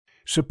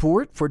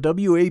Support for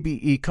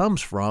WABE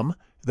comes from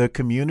the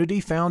Community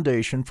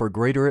Foundation for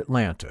Greater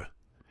Atlanta.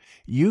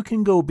 You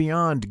can go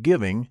beyond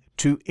giving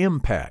to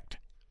impact.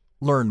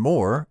 Learn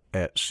more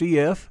at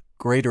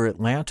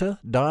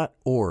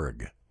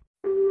cfgreateratlanta.org.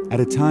 At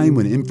a time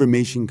when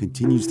information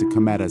continues to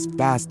come at us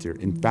faster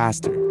and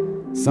faster,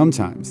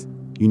 sometimes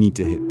you need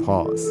to hit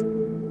pause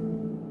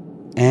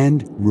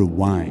and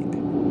rewind.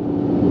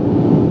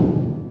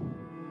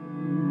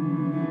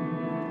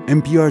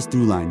 NPR's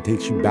Throughline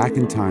takes you back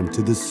in time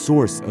to the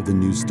source of the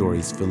news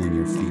stories filling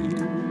your feed.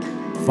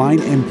 Find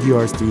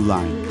NPR's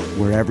Throughline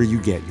wherever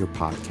you get your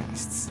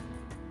podcasts.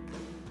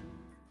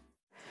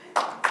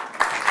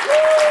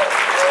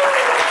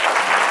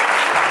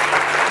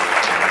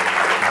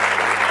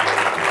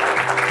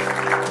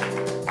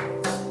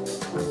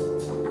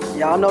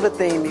 Y'all know the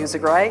theme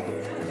music, right?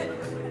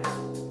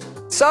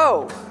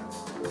 So,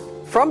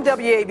 from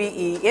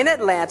WABE in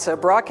Atlanta,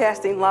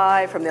 broadcasting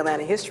live from the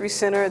Atlanta History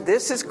Center,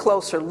 this is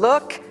Closer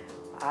Look.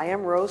 I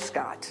am Rose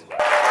Scott.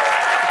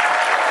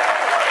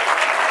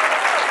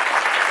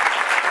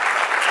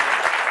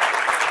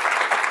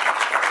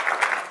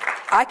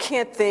 I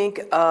can't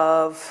think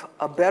of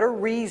a better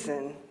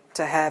reason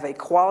to have a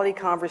quality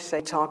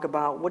conversation, talk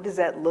about what does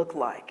that look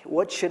like?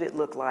 What should it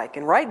look like?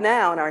 And right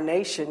now in our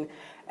nation,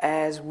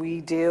 as we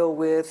deal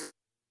with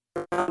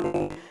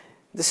the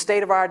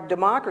state of our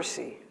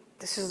democracy,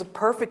 this is the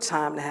perfect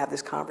time to have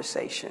this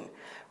conversation.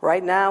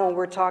 Right now, when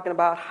we're talking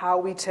about how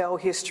we tell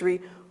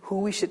history, who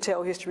we should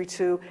tell history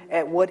to,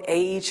 at what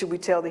age should we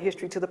tell the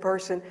history to the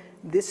person,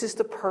 this is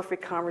the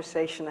perfect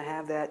conversation to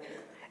have that.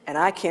 And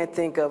I can't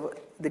think of,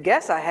 the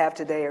guests I have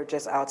today are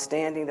just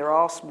outstanding. They're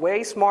all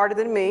way smarter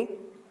than me,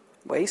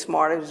 way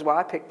smarter, which is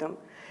why I picked them.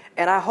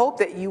 And I hope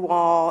that you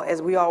all,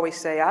 as we always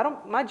say,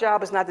 my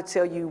job is not to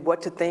tell you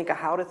what to think or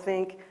how to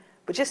think,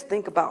 but just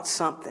think about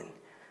something.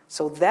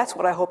 So that's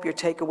what I hope your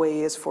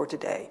takeaway is for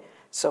today.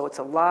 So it's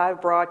a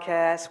live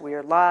broadcast. We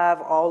are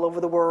live all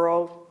over the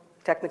world,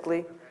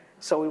 technically.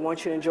 So we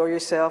want you to enjoy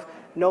yourself.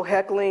 No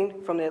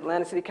heckling from the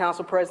Atlanta City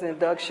Council President,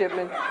 Doug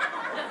Shipman.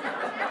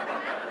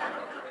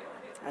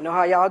 I know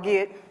how y'all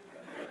get.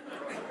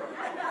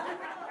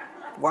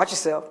 Watch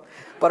yourself.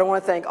 But I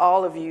want to thank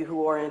all of you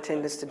who are in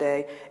attendance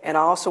today. And I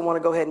also want to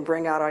go ahead and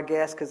bring out our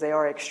guests because they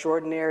are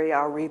extraordinary.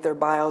 I'll read their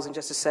bios in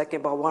just a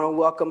second, but I want to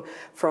welcome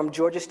from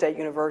Georgia State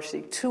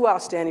University two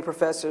outstanding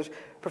professors,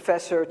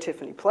 Professor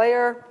Tiffany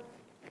Player,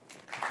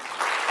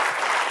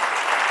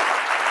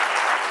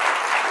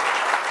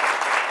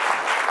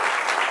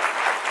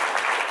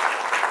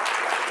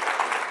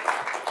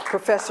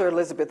 Professor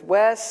Elizabeth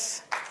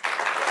West,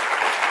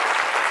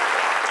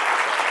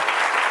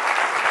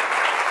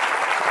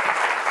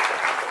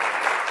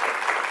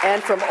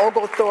 and from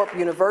Oglethorpe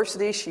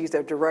University, she's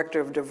the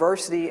Director of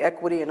Diversity,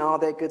 Equity, and all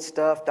that good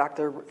stuff,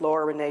 Dr.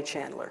 Laura Renee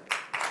Chandler.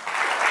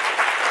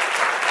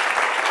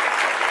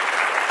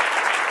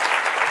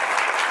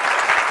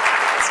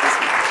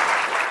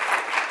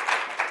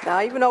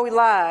 Now, even though we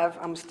live,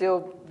 I'm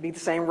still be the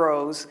same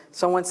Rose.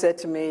 Someone said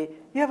to me,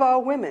 "You have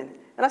all women."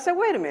 And I said,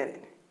 wait a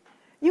minute.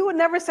 You would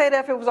never say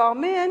that if it was all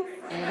men.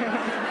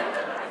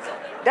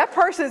 That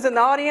person is in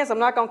the audience. I'm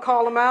not going to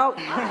call them out.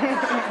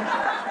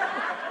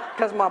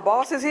 Because my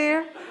boss is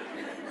here,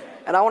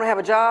 and I want to have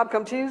a job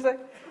come Tuesday.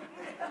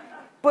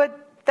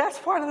 But that's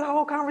part of the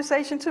whole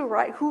conversation too,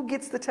 right? Who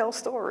gets to tell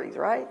stories,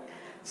 right?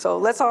 So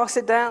let's all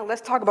sit down.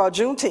 Let's talk about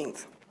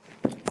Juneteenth.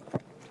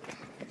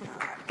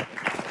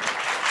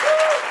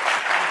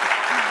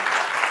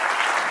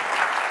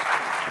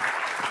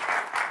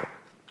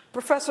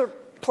 Professor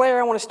Player,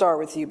 I want to start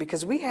with you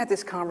because we had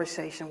this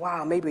conversation,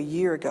 maybe a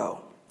year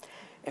ago,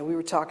 and we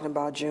were talking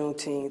about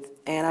Juneteenth,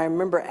 and I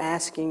remember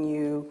asking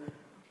you,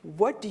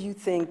 what do you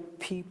think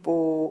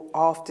people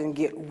often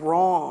get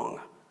wrong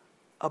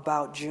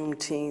about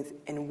Juneteenth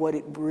and what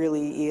it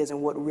really is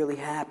and what really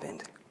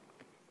happened?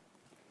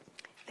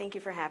 Thank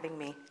you for having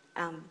me.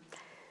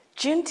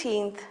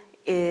 Juneteenth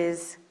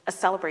is a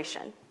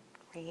celebration,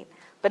 right?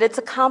 But it's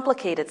a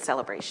complicated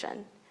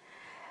celebration.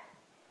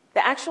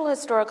 The actual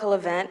historical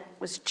event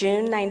was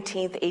June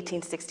 19th,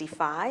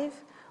 1865,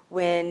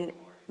 when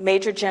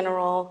Major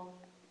General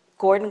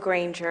Gordon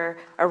Granger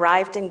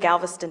arrived in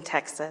Galveston,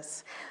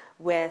 Texas,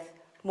 with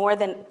more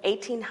than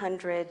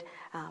 1,800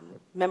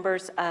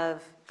 members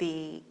of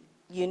the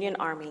Union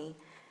Army,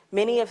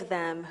 many of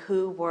them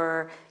who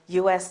were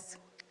U.S.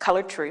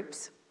 colored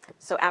troops,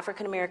 so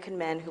African-American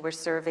men who were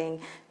serving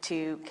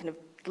to kind of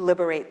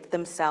liberate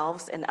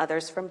themselves and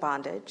others from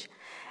bondage.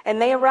 And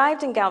they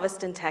arrived in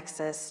Galveston,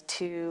 Texas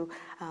to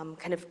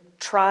kind of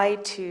try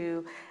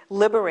to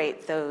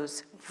liberate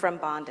those from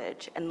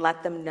bondage and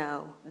let them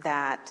know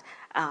that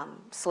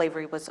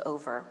slavery was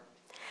over.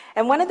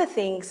 And one of the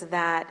things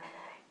that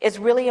is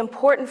really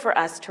important for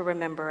us to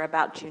remember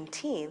about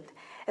Juneteenth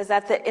is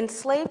that the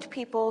enslaved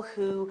people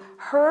who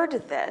heard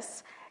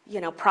this,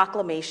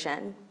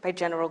 proclamation by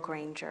General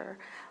Granger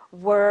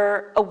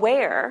were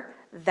aware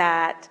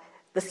that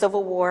the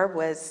Civil War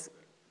was,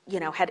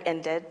 had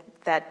ended,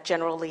 that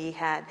General Lee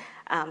had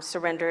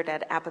surrendered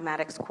at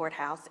Appomattox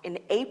Courthouse in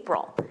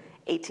April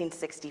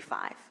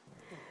 1865.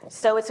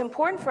 So it's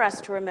important for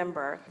us to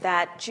remember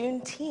that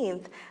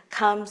Juneteenth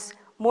comes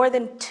more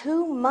than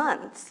 2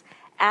 months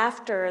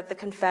after the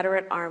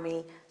Confederate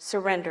Army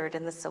surrendered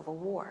in the Civil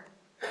War.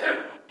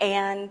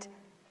 And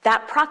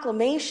that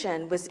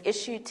proclamation was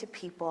issued to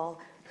people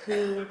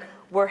who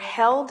were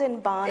held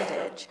in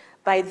bondage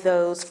by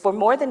those, for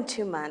more than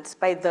 2 months,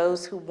 by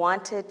those who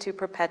wanted to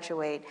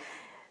perpetuate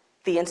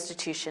the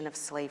institution of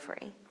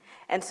slavery.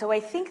 And so I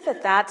think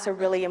that that's a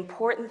really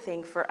important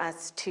thing for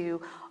us to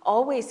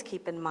always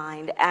keep in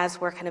mind as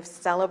we're kind of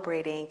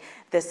celebrating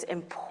this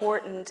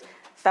important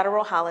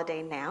federal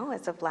holiday now,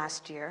 as of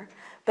last year,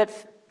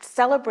 but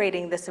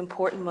celebrating this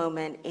important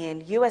moment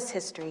in U.S.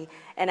 history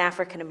and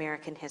African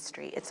American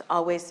history. It's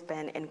always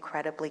been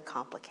incredibly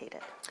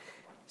complicated.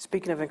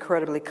 Speaking of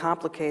incredibly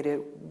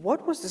complicated,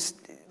 what was this?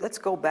 Let's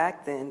go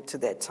back then to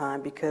that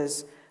time,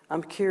 because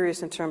I'm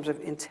curious in terms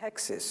of in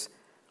Texas.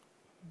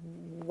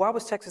 Why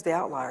was Texas the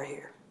outlier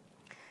here?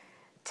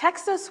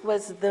 Texas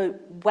was the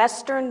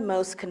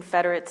westernmost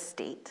Confederate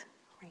state,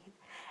 right?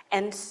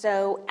 And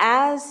so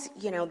as,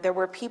 there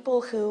were people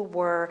who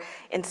were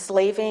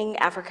enslaving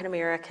African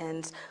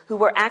Americans who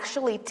were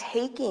actually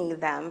taking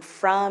them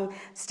from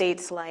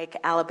states like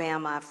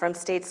Alabama, from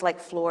states like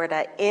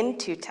Florida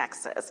into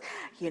Texas,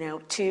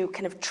 to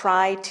kind of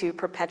try to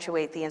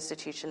perpetuate the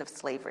institution of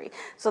slavery.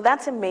 So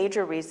that's a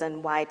major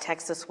reason why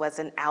Texas was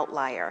an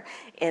outlier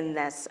in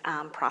this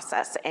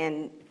process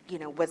and,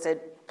 was a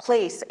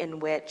place in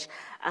which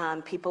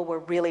people were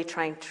really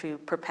trying to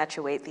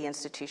perpetuate the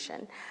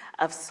institution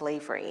of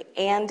slavery.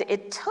 And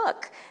it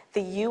took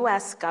the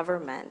U.S.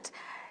 government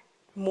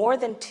more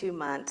than 2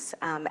 months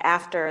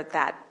after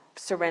that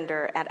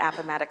surrender at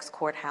Appomattox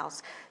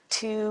Courthouse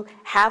to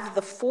have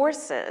the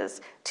forces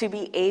to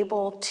be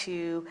able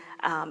to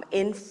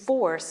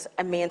enforce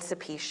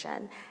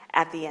emancipation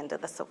at the end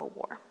of the Civil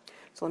War.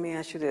 So let me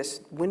ask you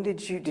this. When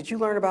did you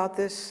learn about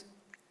this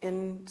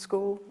in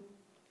school?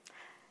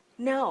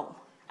 No.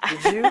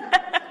 Did you,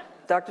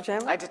 Dr.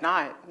 Chandler? I did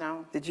not,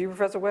 no. Did you,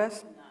 Professor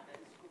West?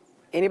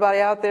 Anybody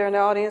out there in the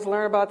audience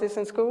learn about this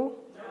in school?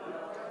 No.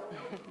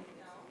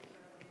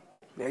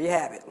 There you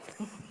have it.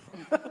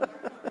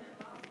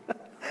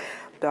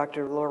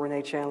 Dr. Laura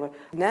Renee Chandler.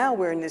 Now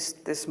we're in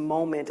this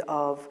moment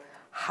of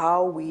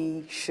how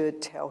we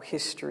should tell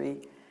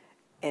history,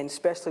 and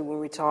especially when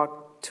we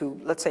talk to,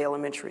 let's say,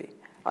 elementary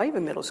or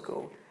even middle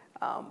school.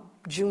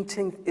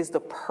 Juneteenth is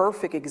the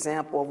perfect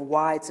example of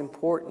why it's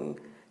important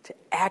to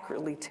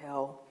accurately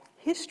tell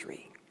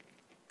history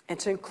and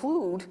to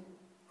include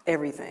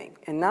everything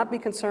and not be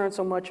concerned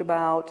so much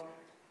about,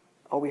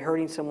 are we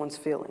hurting someone's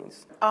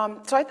feelings?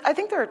 So I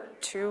think there are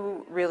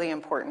two really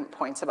important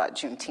points about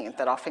Juneteenth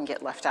that often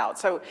get left out.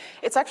 So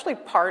it's actually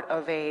part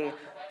of a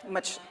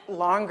much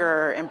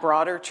longer and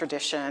broader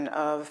tradition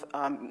of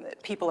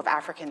people of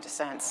African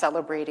descent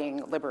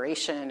celebrating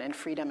liberation and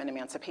freedom and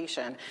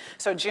emancipation.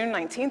 So June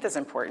 19th is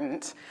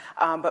important,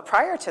 but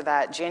prior to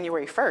that,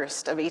 January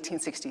 1st of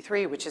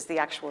 1863, which is the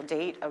actual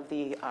date of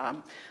the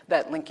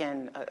that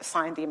Lincoln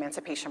signed the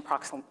Emancipation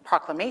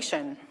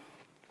Proclamation,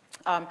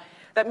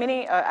 that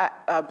many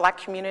black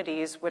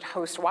communities would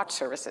host watch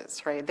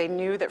services, right? They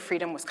knew that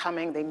freedom was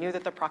coming. They knew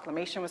that the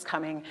proclamation was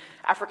coming.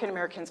 African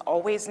Americans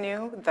always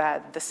knew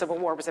that the Civil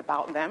War was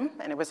about them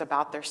and it was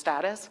about their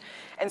status.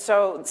 And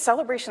so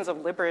celebrations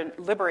of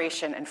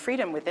liberation and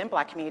freedom within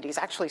black communities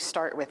actually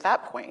start with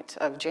that point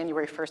of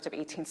January 1st of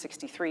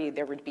 1863.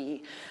 There would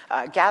be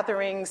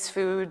gatherings,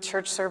 food,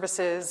 church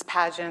services,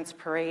 pageants,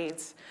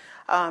 parades.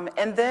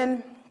 And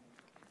then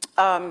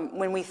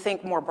when we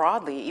think more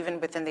broadly, even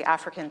within the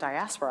African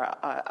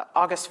diaspora,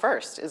 August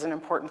 1st is an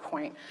important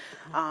point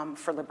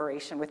for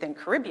liberation within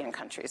Caribbean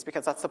countries,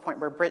 because that's the point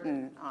where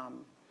Britain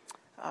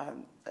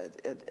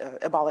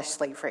abolished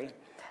slavery.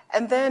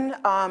 And then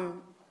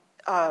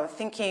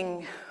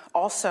thinking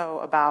also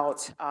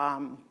about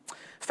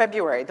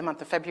February, the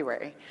month of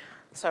February.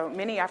 So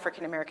many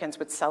African Americans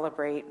would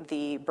celebrate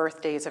the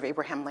birthdays of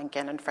Abraham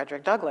Lincoln and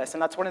Frederick Douglass,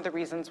 and that's one of the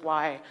reasons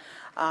why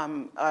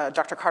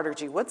Dr. Carter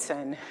G.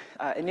 Woodson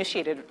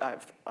initiated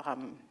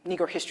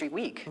Negro History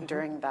Week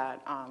during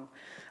that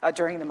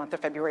during the month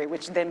of February,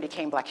 which then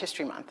became Black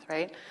History Month,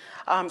 right?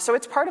 So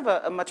it's part of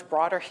a much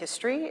broader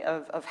history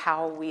of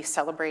how we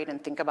celebrate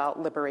and think about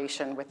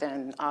liberation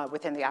within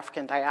the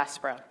African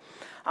diaspora.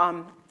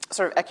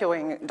 Sort of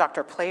echoing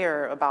Dr.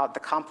 Player about the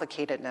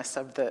complicatedness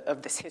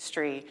of this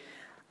history.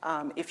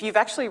 If you've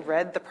actually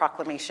read the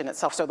proclamation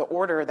itself, so the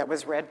order that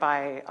was read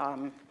by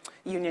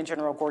Union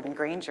General Gordon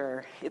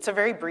Granger, it's a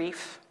very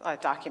brief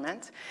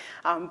document,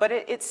 but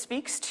it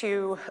speaks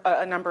to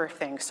a number of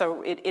things.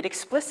 So it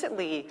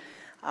explicitly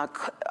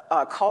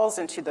calls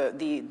into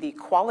the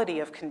quality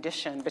of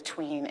condition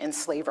between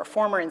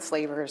former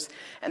enslavers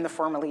and the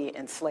formerly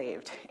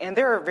enslaved. And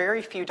there are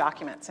very few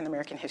documents in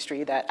American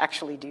history that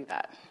actually do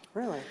that.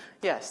 Really?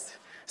 Yes.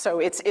 So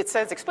it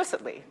says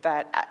explicitly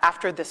that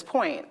after this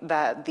point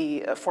that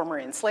the former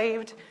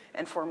enslaved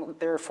and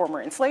their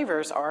former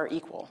enslavers are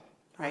equal,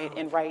 right,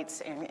 in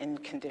rights and in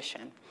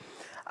condition.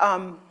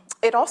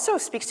 It also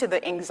speaks to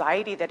the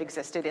anxiety that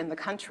existed in the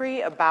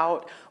country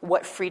about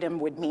what freedom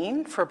would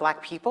mean for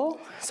Black people.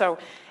 So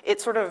it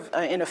sort of,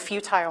 in a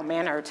futile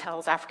manner,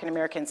 tells African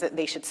Americans that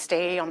they should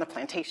stay on the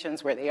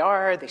plantations where they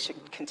are, they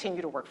should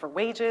continue to work for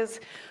wages,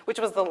 which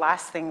was the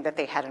last thing that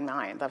they had in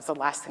mind. That was the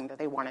last thing that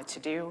they wanted to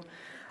do.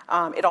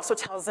 It also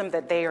tells them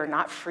that they are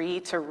not free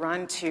to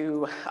run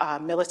to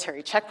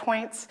military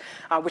checkpoints,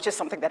 which is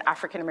something that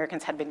African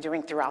Americans had been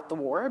doing throughout the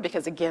war,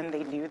 because again,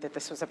 they knew that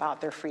this was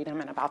about their freedom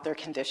and about their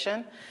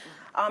condition.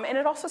 And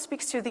it also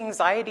speaks to the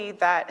anxiety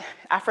that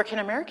African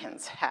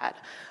Americans had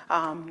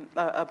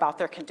about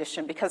their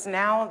condition, because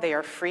now they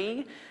are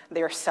free,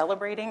 they are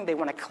celebrating, they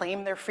want to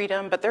claim their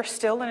freedom, but they're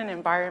still in an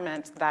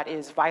environment that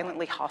is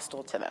violently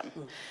hostile to them.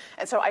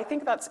 And so I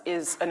think that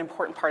is an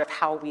important part of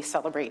how we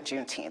celebrate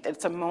Juneteenth.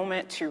 It's a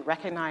moment to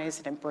recognize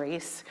and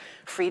embrace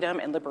freedom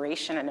and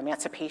liberation and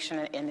emancipation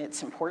and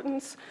its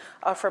importance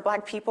for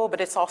Black people, but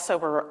it's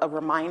also a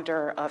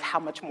reminder of how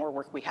much more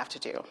work we have to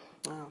do.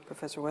 Wow.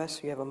 Professor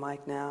West, you have a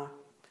mic now.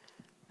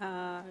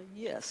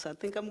 Yes, I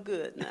think I'm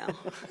good now.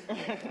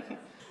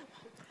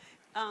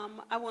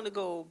 I want to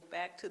go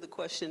back to the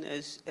question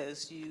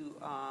as you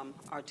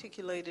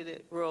articulated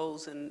it,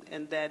 Rose,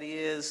 and that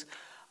is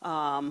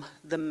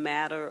the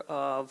matter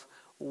of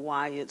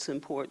why it's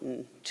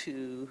important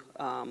to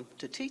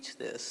teach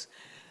this.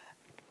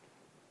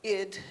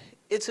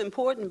 It's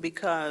important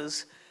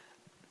because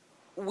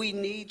we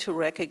need to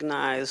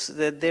recognize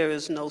that there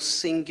is no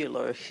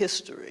singular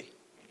history.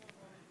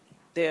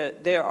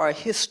 There are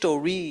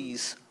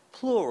histories,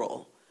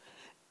 plural,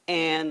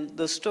 and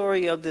the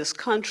story of this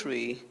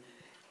country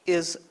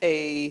is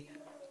a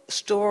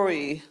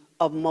story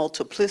of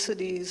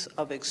multiplicities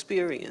of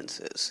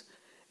experiences.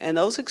 And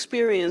those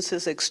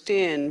experiences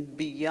extend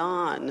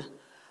beyond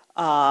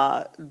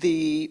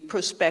the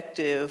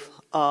perspective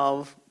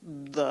of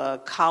the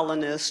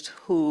colonists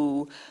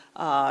who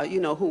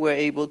were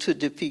able to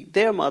defeat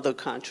their mother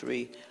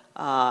country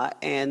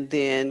and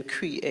then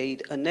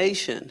create a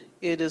nation.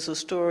 It is a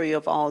story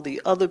of all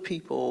the other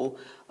people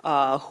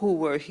who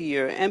were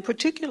here, and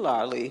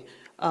particularly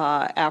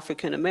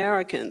African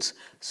Americans.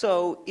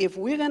 So if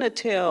we're going to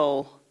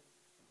tell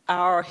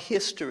our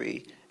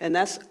history, and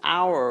that's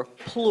our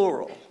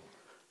plural,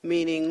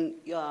 meaning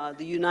the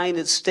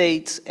United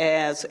States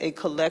as a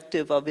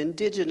collective of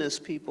indigenous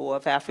people,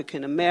 of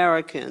African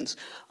Americans,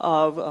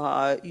 of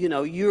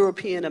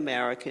European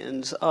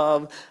Americans,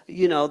 of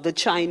the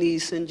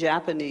Chinese and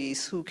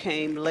Japanese who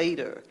came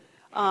later.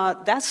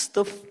 That's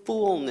the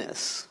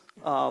fullness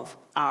of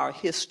our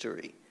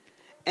history.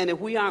 And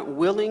if we aren't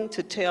willing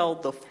to tell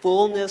the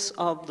fullness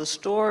of the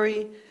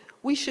story,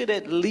 we should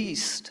at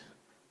least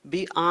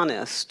be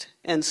honest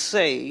and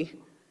say,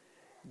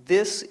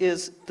 this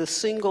is the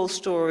single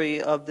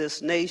story of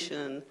this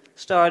nation,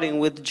 starting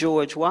with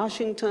George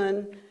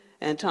Washington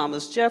and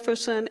Thomas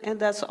Jefferson, and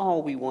that's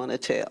all we want to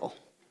tell.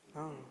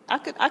 Oh. I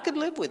could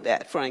live with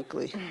that,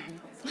 frankly.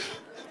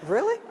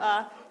 Really?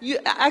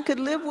 I could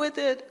live with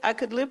it. I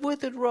could live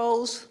with it,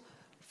 Rose,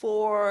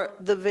 for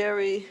the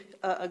very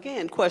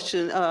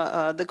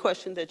the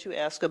question that you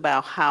asked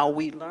about how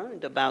we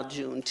learned about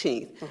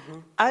Juneteenth. Mm-hmm.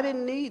 I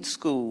didn't need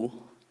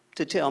school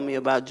to tell me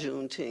about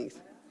Juneteenth.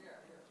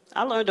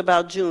 I learned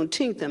about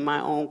Juneteenth in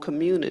my own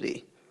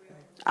community.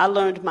 I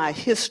learned my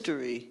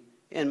history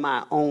in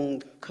my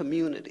own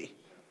community.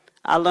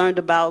 I learned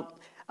about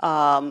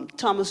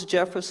Thomas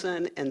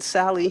Jefferson and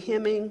Sally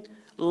Heming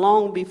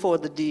long before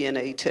the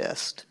DNA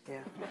test. Yeah.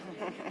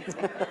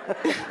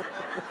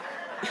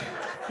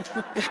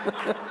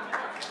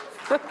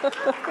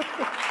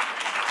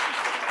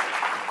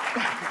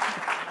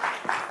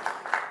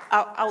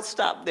 I'll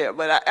stop there,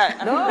 but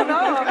No,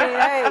 I mean,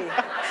 hey,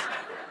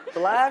 it's a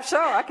live show.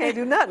 I can't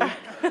do nothing.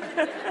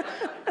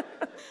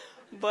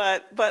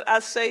 But I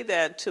say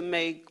that to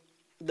make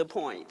the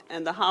point,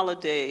 and the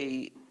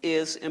holiday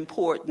is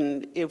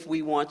important if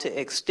we want to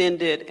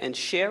extend it and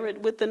share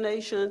it with the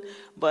nation,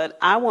 but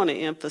I want to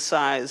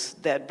emphasize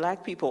that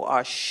Black people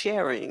are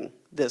sharing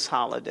this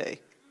holiday.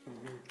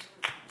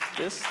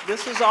 This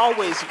has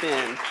always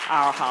been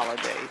our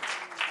holiday,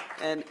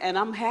 and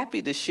I'm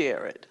happy to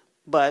share it.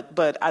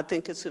 But I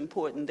think it's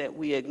important that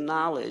we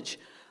acknowledge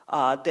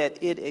that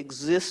it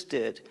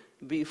existed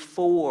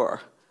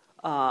before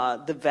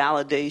the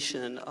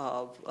validation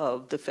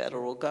of the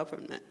federal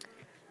government.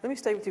 Let me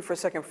stay with you for a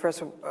second,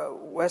 Professor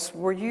West.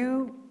 Were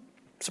you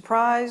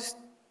surprised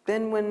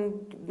then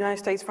when the United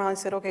States finally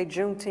said, okay,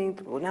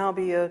 Juneteenth will now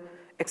be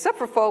except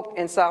for folk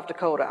in South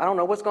Dakota. I don't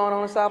know what's going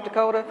on in South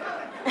Dakota.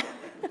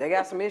 They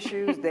got some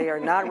issues. They are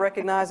not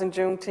recognizing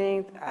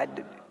Juneteenth.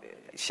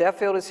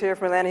 Sheffield is here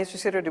from Atlanta History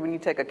Center. Do we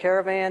need to take a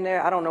caravan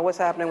there? I don't know what's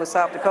happening with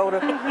South Dakota.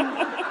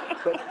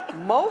 But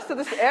all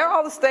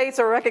the states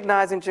are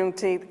recognizing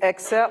Juneteenth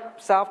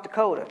except South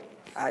Dakota.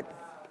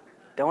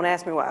 Don't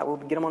ask me why. We'll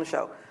get them on the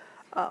show.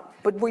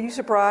 But were you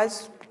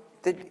surprised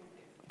that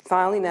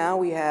finally now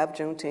we have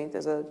Juneteenth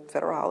as a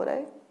federal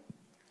holiday?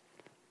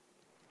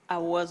 I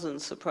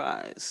wasn't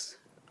surprised.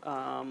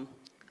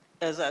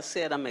 As I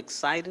said, I'm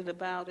excited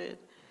about it.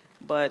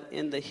 But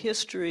in the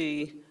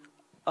history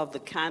of the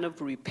kind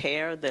of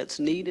repair that's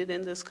needed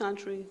in this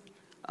country,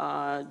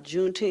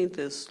 Juneteenth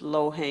is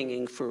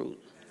low-hanging fruit.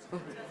 All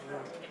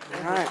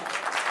right.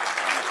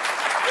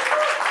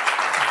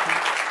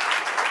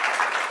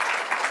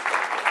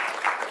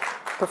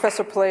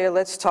 Professor Player,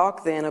 let's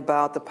talk then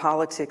about the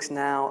politics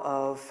now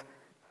of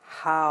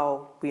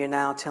how we are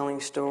now telling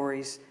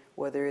stories,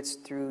 whether it's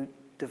through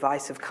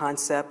divisive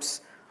concepts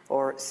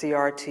or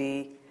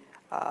CRT.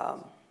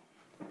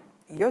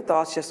 Your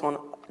thoughts just on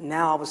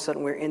now all of a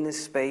sudden we're in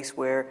this space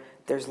where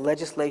there's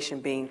legislation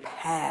being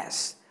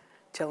passed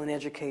telling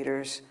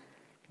educators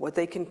what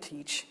they can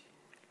teach,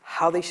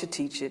 how they should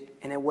teach it,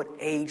 and at what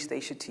age they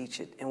should teach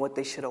it, and what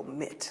they should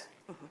omit.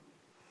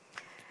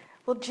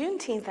 Well,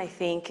 Juneteenth, I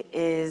think,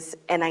 is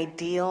an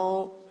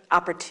ideal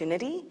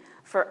opportunity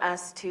for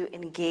us to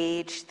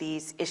engage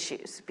these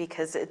issues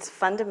because it's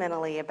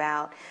fundamentally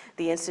about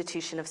the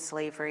institution of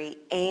slavery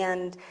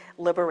and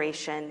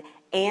liberation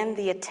and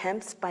the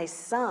attempts by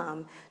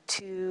some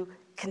to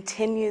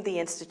continue the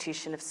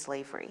institution of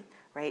slavery,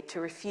 right?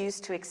 To refuse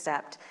to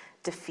accept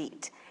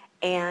defeat.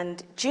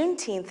 And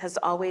Juneteenth has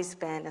always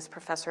been, as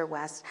Professor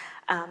West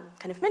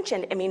kind of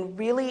mentioned, I mean,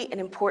 really an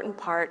important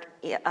part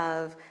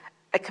of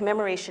a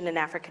commemoration in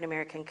African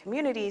American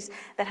communities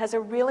that has a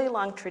really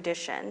long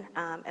tradition,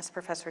 as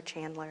Professor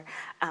Chandler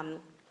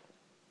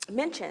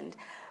mentioned.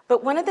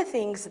 But one of the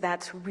things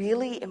that's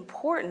really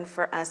important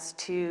for us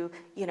to,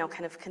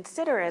 kind of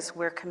consider as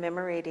we're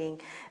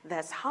commemorating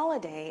this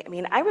holiday, I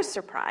mean, I was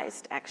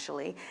surprised,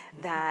 actually,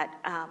 that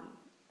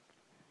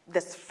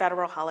this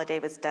federal holiday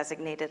was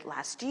designated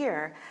last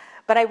year,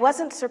 but I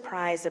wasn't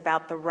surprised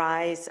about the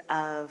rise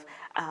of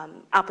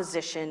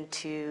opposition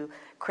to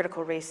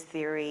critical race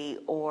theory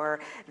or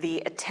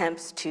the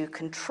attempts to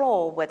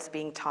control what's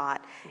being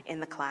taught in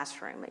the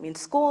classroom. I mean,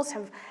 schools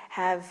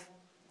have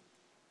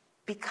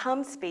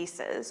become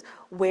spaces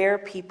where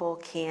people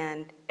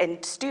can,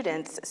 and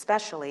students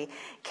especially,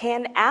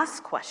 can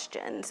ask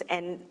questions,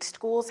 and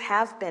schools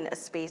have been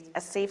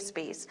a safe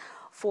space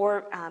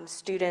for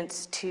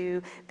students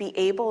to be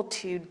able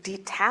to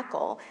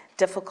tackle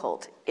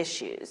difficult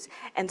issues.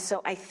 And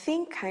so I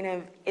think kind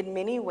of in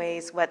many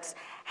ways what's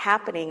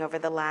happening over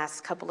the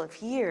last couple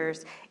of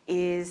years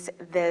is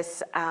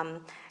this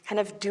kind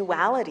of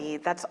duality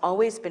that's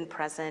always been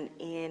present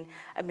in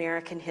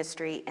American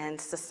history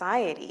and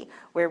society,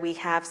 where we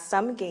have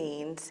some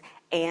gains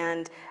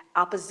and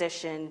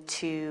opposition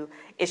to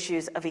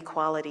issues of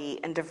equality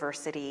and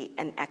diversity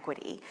and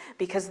equity.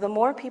 Because the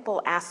more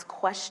people ask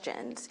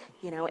questions,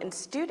 and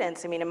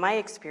students, I mean, in my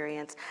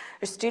experience,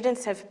 the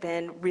students have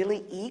been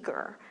really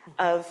eager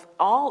of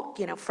all,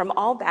 from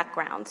all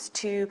backgrounds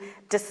to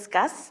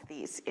discuss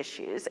these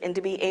issues and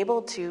to be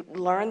able to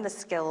learn the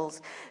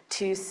skills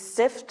to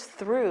sift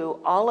through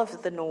all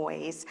of the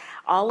noise,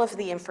 all of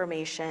the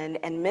information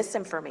and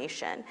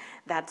misinformation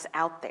that's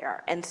out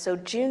there. And so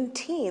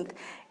Juneteenth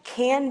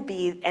can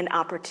be an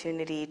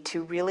opportunity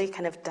to really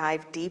kind of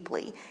dive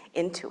deeply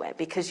into it,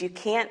 because you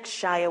can't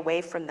shy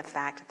away from the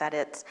fact that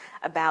it's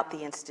about the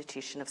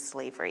institution of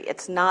slavery.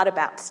 It's not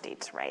about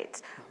states'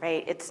 rights,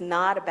 right? It's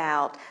not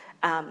about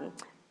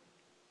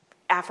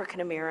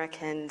African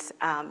Americans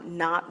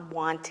not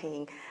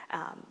wanting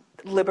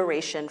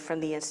liberation from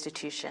the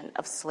institution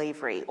of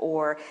slavery,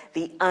 or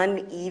the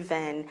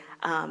uneven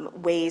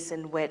ways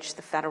in which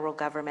the federal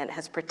government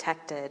has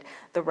protected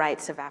the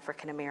rights of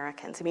African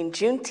Americans. I mean,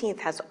 Juneteenth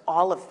has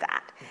all of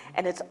that,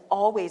 and it's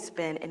always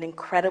been an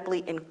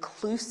incredibly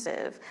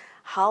inclusive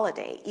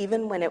holiday,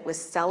 even when it was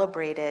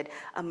celebrated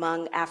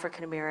among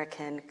African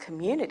American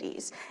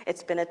communities.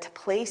 It's been a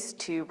place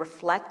to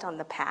reflect on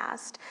the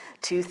past,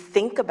 to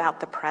think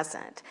about the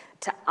present,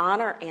 to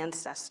honor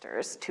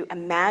ancestors, to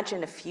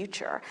imagine a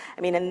future.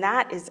 I mean, and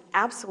that is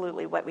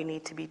absolutely what we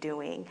need to be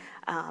doing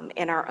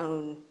in our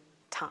own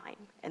time.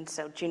 And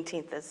so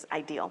Juneteenth is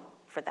ideal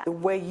for that. The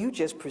way you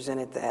just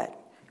presented that,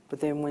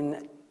 but then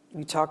when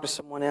you talk to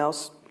someone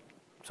else,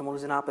 someone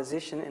who's in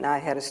opposition, and I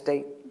had a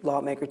state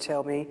lawmaker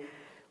tell me,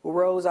 well,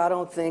 Rose, I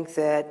don't think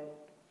that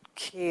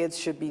kids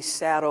should be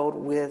saddled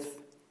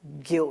with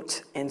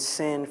guilt and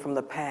sin from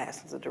the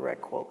past. It's a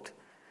direct quote.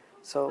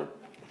 So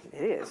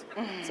it is.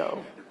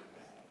 So,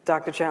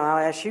 Dr. Chandler,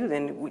 I'll ask you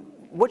then,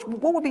 what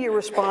would be your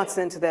response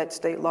then to that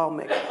state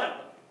lawmaker?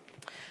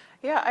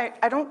 Yeah,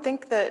 I don't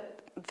think that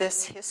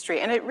this history,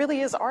 and it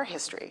really is our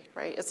history,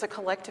 right? It's a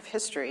collective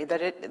history,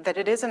 that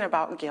it isn't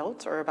about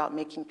guilt or about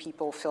making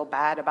people feel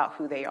bad about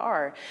who they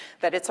are,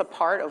 that it's a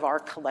part of our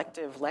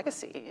collective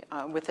legacy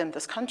within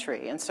this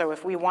country. And so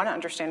if we want to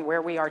understand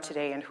where we are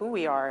today and who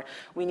we are,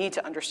 we need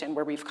to understand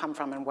where we've come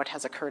from and what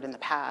has occurred in the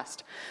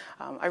past.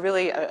 I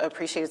really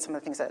appreciated some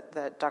of the things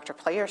that Dr.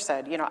 Player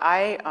said.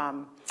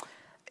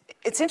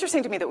 It's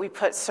interesting to me that we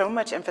put so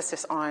much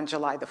emphasis on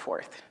July the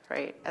 4th,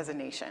 right, as a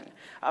nation.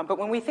 But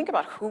when we think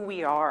about who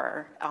we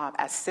are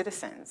as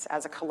citizens,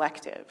 as a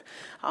collective,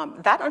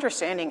 that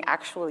understanding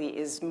actually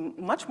is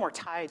much more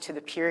tied to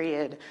the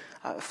period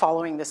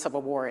following the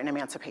Civil War and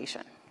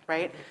emancipation,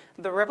 right?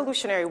 The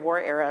Revolutionary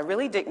War era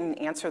really didn't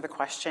answer the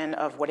question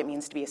of what it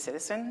means to be a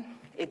citizen.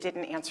 It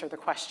didn't answer the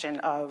question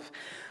of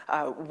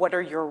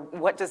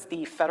What does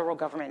the federal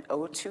government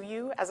owe to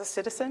you as a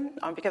citizen?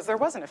 Because there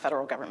wasn't a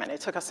federal government.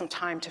 It took us some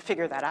time to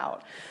figure that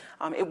out.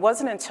 It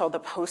wasn't until the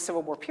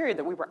post-Civil War period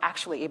that we were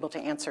actually able to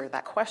answer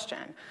that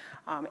question.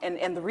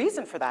 And the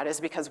reason for that is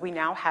because we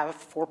now have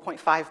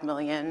 4.5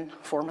 million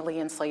formerly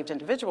enslaved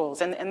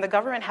individuals, and the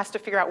government has to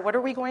figure out, what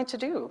are we going to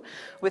do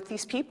with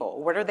these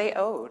people? What are they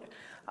owed?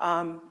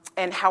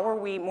 And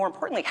more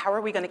importantly, how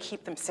are we going to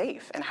keep them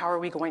safe? And how are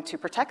we going to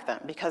protect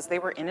them? Because they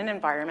were in an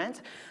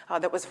environment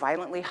that was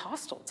violently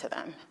hostile to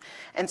them.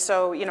 And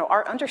so,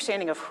 our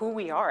understanding of who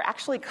we are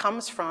actually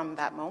comes from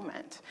that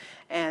moment.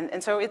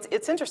 And so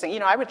it's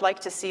interesting. I would like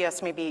to see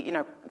us maybe,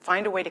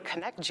 find a way to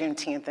connect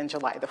Juneteenth and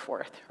July the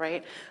 4th,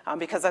 right?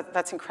 Because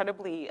that's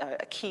incredibly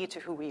key to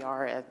who we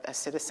are as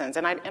citizens.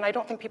 And I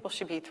don't think people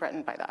should be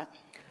threatened by that.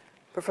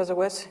 Professor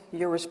West,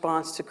 your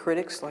response to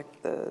critics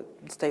like the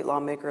state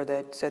lawmaker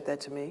that said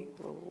that to me,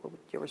 what would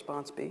your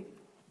response be?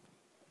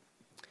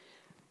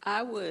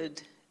 I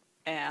would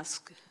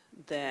ask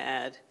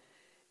that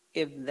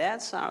if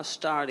that's our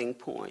starting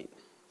point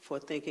for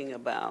thinking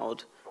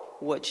about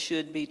what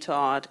should be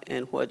taught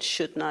and what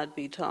should not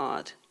be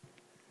taught,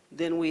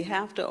 then we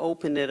have to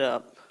open it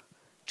up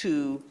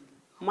to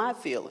my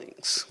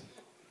feelings.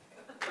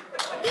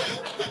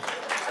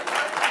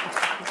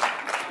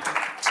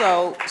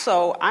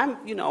 So I'm,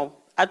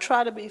 I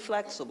try to be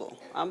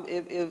flexible.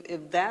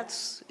 If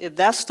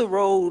that's the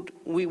road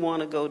we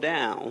want to go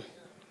down,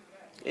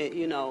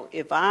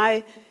 if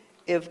I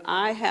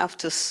have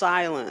to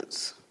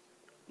silence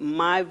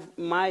my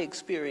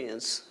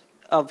experience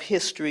of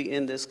history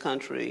in this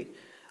country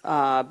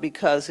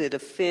because it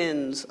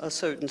offends a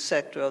certain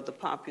sector of the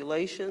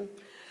population,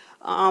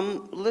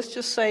 let's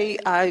just say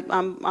I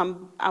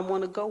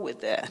want to go with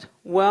that.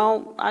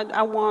 Well,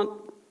 I want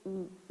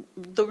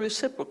the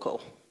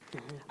reciprocal.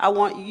 I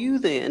want you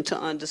then to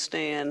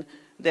understand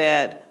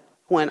that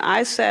when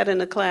I sat in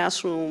the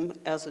classroom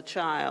as a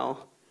child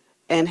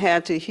and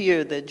had to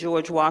hear that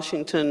George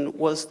Washington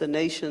was the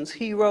nation's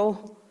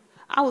hero,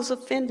 I was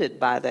offended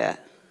by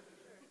that.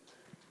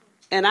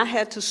 And I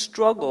had to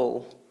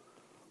struggle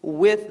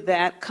with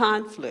that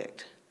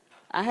conflict.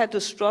 I had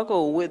to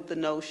struggle with the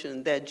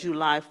notion that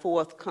July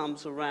 4th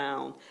comes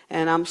around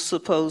and I'm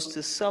supposed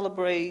to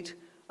celebrate,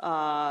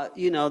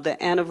 the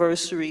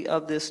anniversary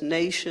of this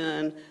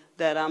nation,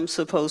 that I'm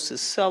supposed to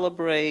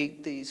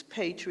celebrate these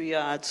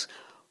patriots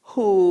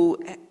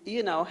who,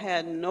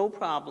 had no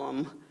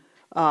problem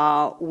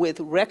with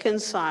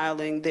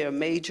reconciling their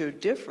major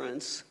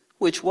difference,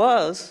 which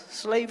was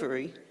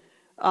slavery,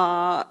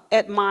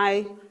 at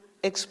my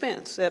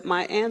expense, at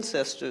my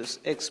ancestors'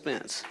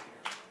 expense.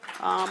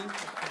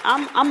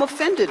 I'm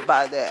offended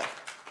by that.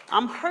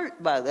 I'm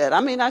hurt by that.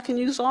 I can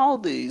use all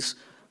these,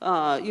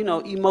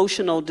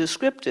 emotional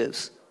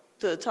descriptives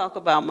to talk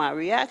about my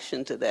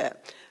reaction to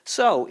that.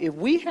 So if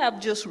we have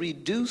just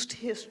reduced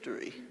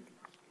history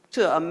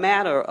to a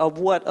matter of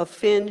what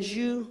offends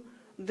you,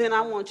 then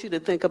I want you to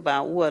think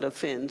about what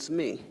offends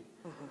me.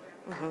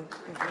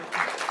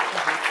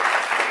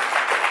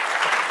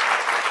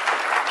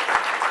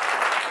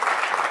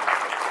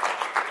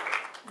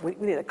 We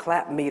need a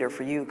clap meter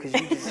for you because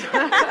you just...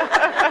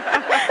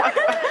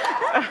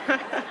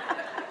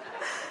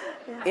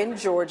 In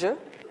Georgia,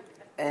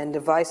 and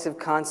divisive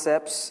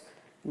concepts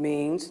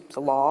means the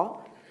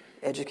law.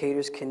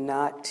 Educators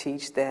cannot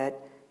teach that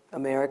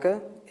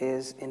America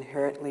is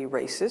inherently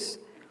racist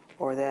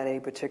or that a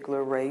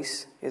particular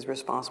race is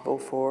responsible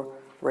for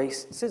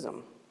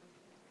racism.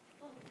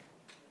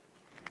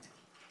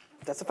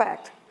 That's a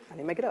fact. I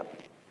didn't make it up.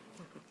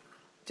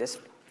 Just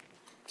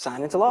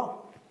sign into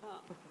law.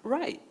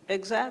 Right,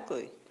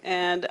 exactly.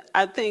 And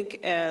I think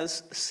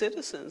as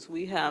citizens,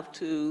 we have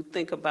to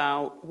think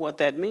about what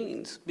that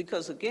means.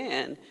 Because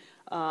again,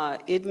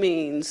 it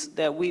means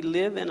that we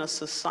live in a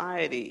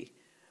society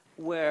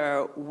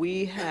where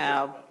we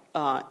have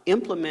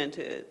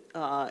implemented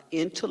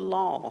into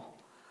law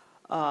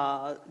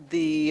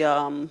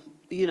the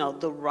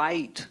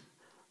right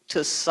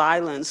to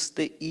silence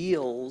the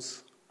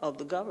ills of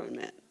the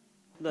government,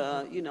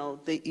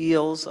 the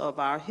ills of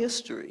our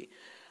history.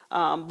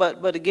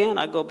 But again,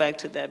 I go back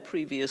to that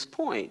previous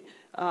point.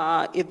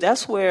 If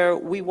that's where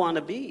we want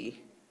to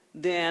be,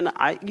 then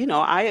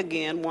I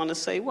again want to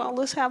say, well,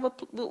 let's have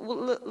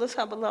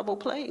a level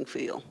playing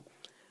field.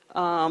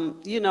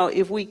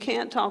 If we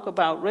can't talk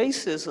about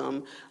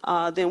racism,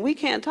 then we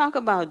can't talk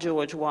about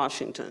George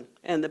Washington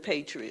and the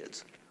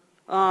Patriots,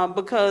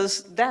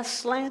 because that's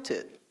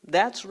slanted.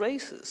 That's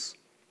racist.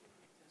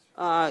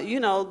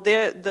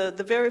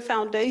 The very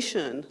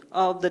foundation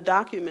of the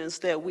documents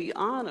that we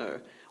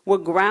honor were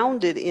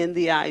grounded in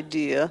the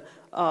idea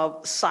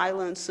of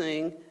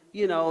silencing,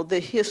 the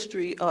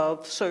history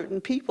of certain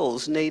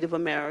peoples, Native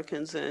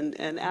Americans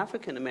and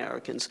African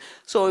Americans.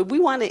 So if we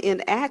want to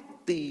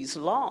enact these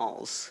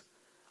laws,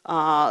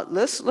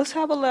 let's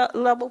have a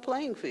level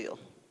playing field.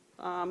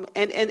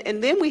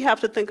 And then we have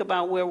to think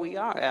about where we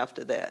are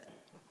after that.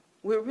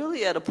 We're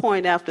really at a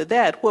point after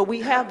that where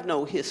we have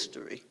no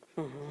history.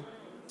 Mm-hmm.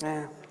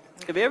 Yeah.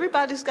 If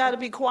everybody's got to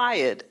be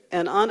quiet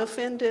and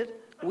unoffended,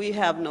 We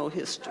have no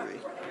history.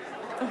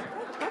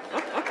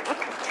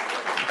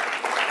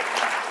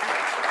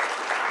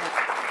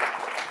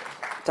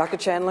 Dr.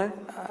 Chandler,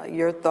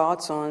 your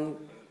thoughts on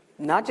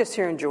not just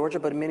here in Georgia,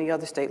 but many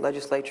other state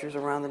legislatures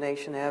around the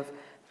nation have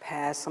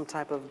passed some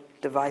type of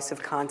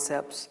divisive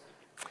concepts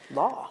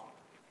law.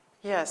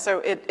 Yeah, so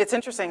it's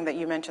interesting that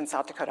you mentioned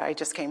South Dakota. I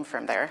just came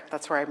from there.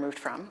 That's where I moved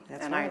from.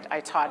 That's and right. I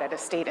taught at a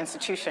state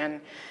institution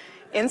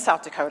in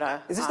South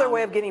Dakota. Is this their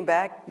way of getting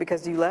back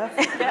because you left?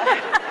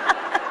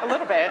 A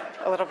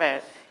little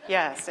bit,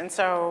 yes. And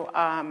so,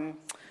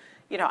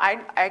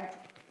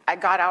 I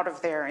got out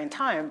of there in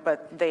time,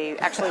 but they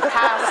actually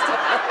passed.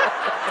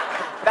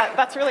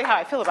 That's really how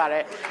I feel about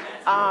it.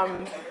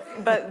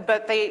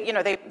 But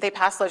they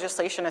passed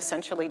legislation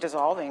essentially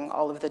dissolving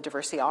all of the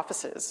diversity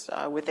offices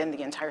within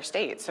the entire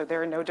state. So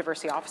there are no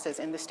diversity offices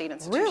in the state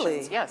institutions.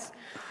 Really? Yes.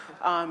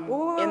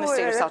 Whoa, in the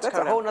state of South Dakota.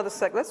 That's a whole other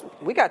segment.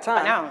 We got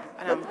time.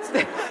 I know.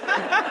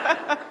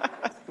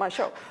 My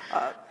show.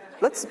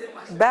 Let's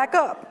back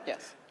up.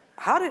 Yes.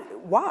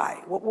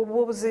 Why? What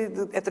was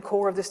at the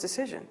core of this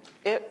decision?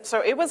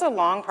 So it was a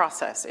long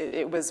process.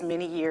 It was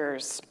many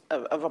years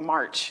of a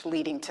march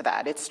leading to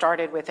that. It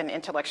started with an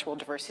intellectual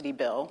diversity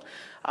bill,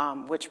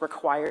 which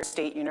required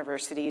state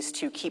universities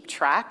to keep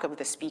track of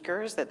the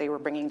speakers that they were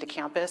bringing to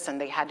campus, and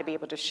they had to be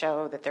able to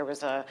show that there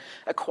was a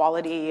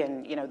equality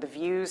in the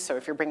views. So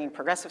if you're bringing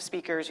progressive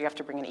speakers, you have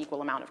to bring an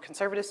equal amount of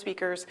conservative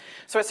speakers.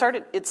 So it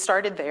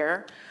started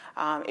there.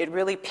 It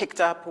really picked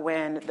up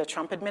when the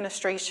Trump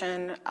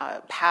administration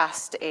passed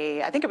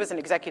I think it was an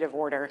executive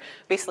order,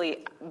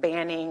 basically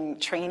banning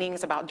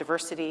trainings about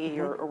diversity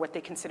or what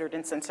they considered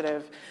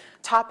insensitive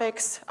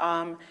topics.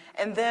 And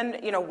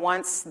then,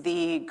 once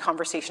the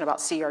conversation about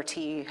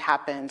CRT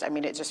happened, I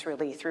mean, it just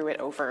really threw it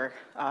over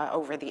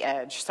the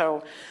edge.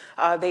 So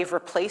they've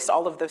replaced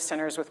all of those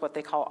centers with what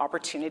they call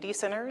opportunity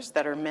centers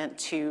that are meant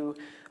to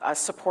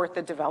support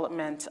the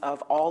development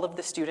of all of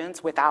the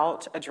students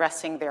without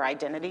addressing their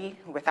identity,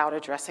 without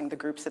addressing the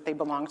groups that they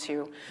belong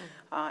to.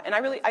 And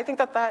I think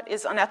that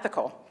is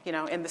unethical.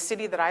 In the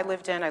city that I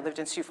lived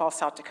in Sioux Falls,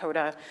 South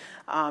Dakota.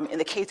 In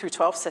the K through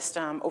 12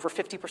 system, over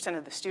 50%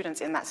 of the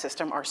students in that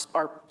system are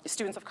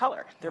students of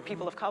color. They're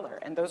people of color.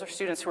 And those are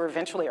students who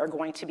eventually are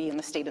going to be in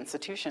the state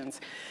institutions.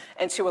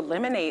 And to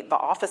eliminate the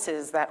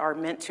offices that are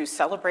meant to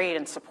celebrate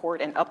and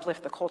support and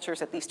uplift the cultures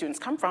that these students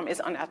come from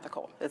is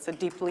unethical. It's a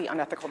deeply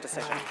unethical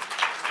decision.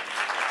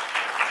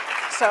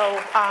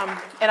 So,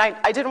 and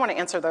I did want to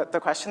answer the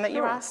question that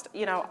you asked.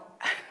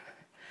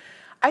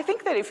 I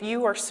think that if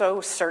you are so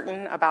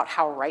certain about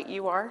how right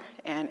you are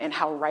and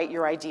how right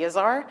your ideas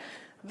are,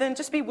 then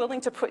just be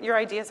willing to put your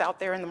ideas out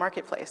there in the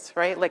marketplace,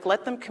 right? Like,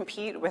 let them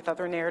compete with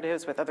other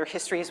narratives, with other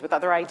histories, with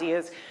other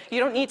ideas. You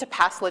don't need to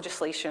pass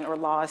legislation or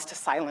laws to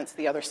silence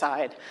the other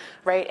side,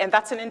 right? And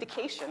that's an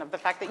indication of the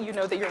fact that you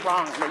know that you're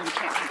wrong and that you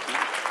can't compete.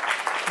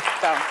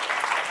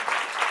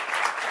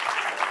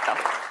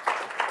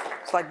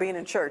 It's like being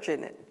in church,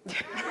 isn't it?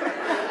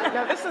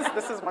 No, this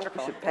is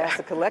wonderful. You should pass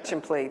the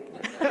collection plate.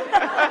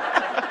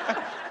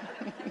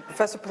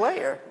 Professor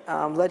Player,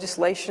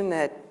 legislation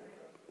that,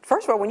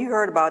 first of all, when you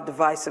heard about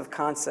divisive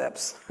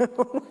concepts,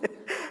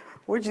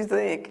 what did you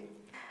think?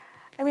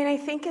 I mean, I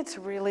think it's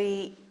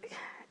really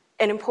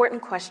an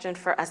important question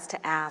for us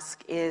to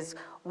ask is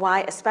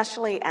why,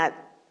 especially at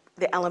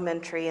the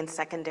elementary and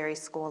secondary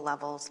school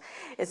levels,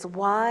 is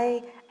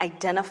why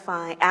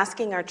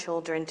asking our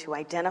children to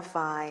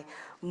identify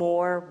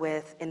more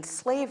with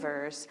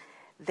enslavers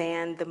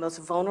than the most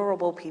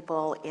vulnerable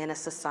people in a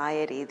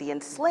society, the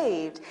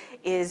enslaved,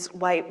 is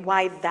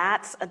why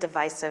that's a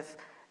divisive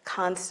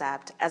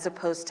concept, as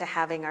opposed to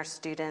having our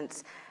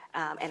students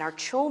and our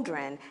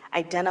children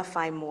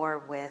identify more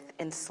with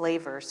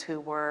enslavers who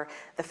were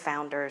the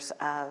founders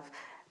of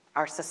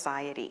our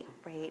society,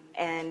 right?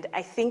 And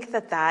I think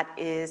that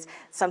is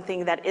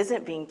something that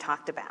isn't being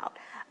talked about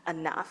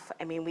enough.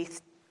 I mean,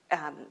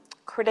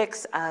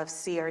 critics of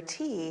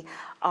CRT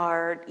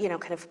are,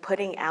 kind of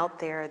putting out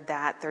there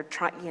that they're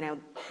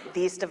trying,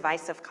 these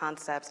divisive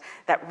concepts,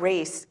 that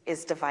race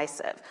is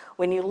divisive.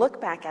 When you look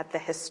back at the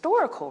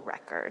historical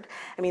record,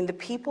 I mean, the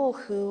people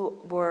who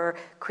were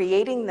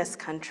creating this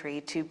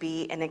country to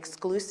be an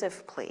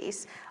exclusive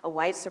place, a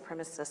white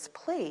supremacist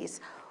place,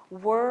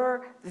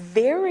 were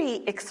very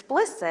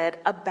explicit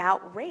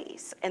about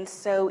race. And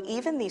so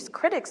even these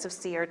critics of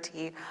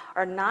CRT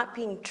are not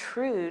being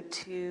true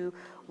to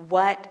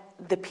what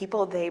the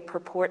people they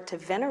purport to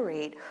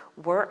venerate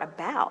were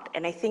about.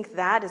 And I think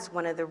that is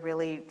one of the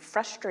really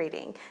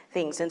frustrating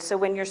things. And so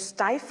when you're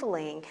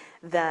stifling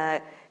the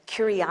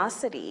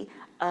curiosity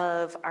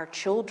of our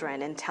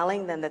children and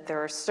telling them that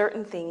there are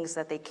certain things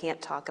that they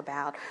can't talk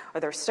about,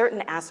 or there are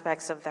certain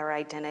aspects of their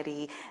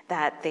identity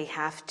that they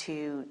have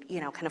to,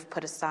 kind of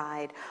put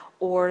aside,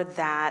 or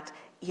that,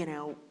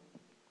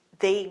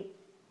 they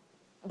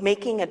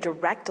making a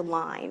direct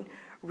line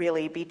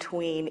really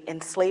between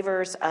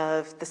enslavers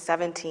of the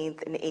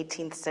 17th and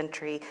 18th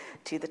century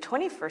to the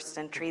 21st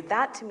century,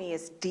 that to me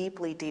is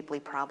deeply, deeply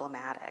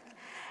problematic.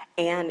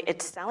 And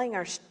it's selling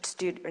our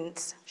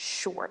students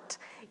short.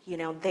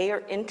 They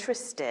are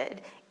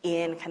interested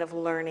in kind of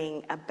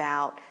learning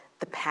about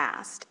the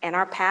past. And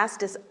our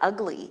past is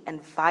ugly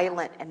and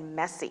violent and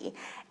messy.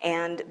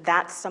 And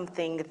that's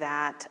something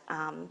that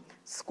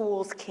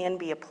schools can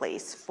be a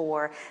place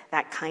for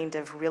that kind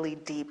of really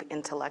deep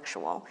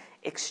intellectual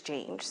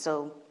exchange.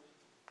 So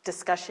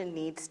discussion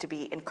needs to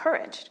be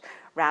encouraged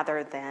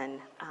rather than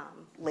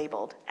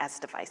labeled as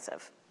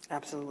divisive.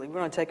 Absolutely. We're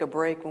going to take a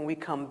break. When we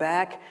come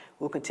back,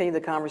 we'll continue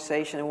the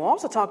conversation. And we'll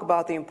also talk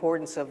about the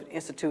importance of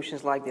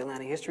institutions like the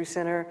Atlanta History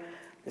Center,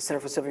 the Center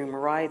for Civil Human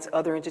Rights,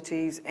 other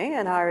entities,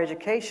 and higher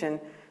education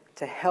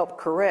to help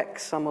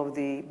correct some of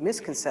the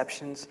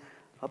misconceptions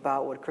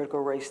about what critical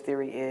race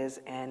theory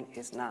is and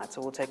is not.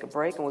 So we'll take a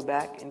break and we'll be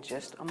back in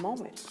just a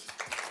moment.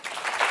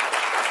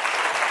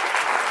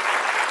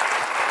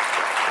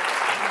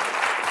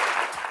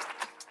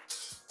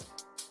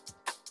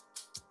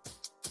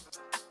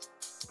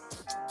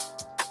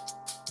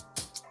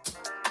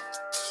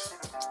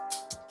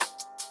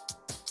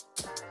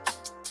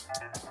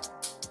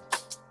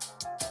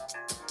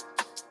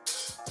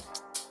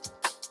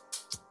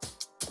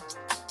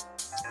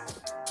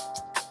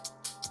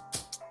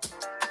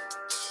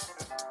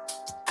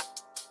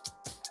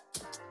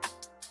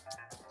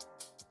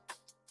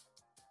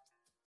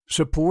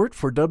 Support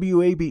for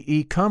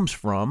WABE comes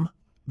from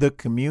the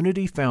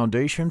Community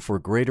Foundation for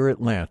Greater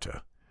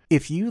Atlanta.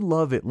 If you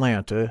love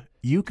Atlanta,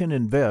 you can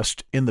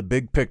invest in the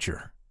big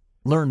picture.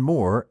 Learn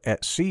more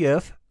at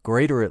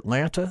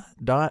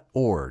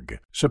cfgreateratlanta.org.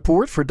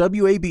 Support for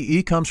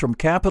WABE comes from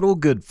Capital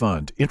Good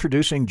Fund,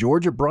 introducing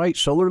Georgia Bright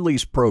Solar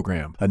Lease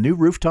Program, a new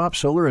rooftop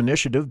solar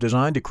initiative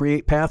designed to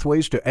create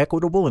pathways to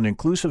equitable and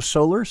inclusive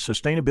solar,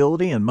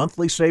 sustainability, and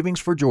monthly savings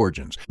for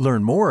Georgians.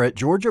 Learn more at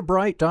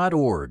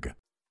georgiabright.org.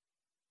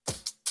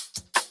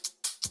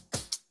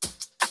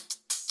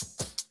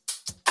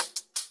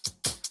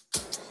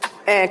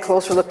 And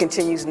Closer Look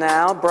continues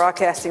now,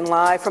 broadcasting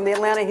live from the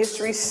Atlanta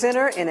History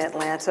Center in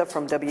Atlanta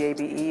from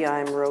WABE.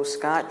 I'm Rose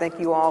Scott. Thank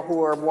you all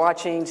who are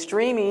watching us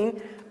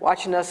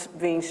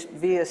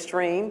via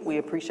stream. We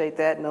appreciate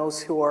that. And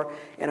those who are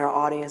in our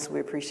audience,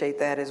 we appreciate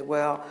that as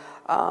well.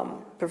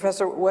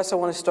 Professor West, I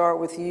want to start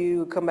with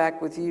you, come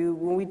back with you.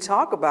 When we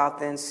talk about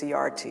then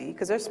CRT,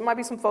 because there might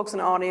be some folks in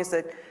the audience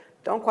that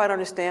don't quite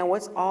understand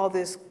what's all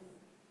this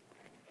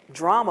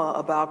drama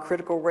about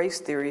critical race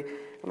theory.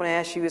 I'm going to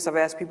ask you, as I've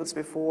asked people this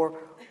before,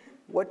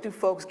 what do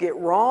folks get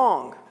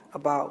wrong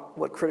about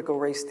what critical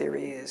race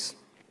theory is?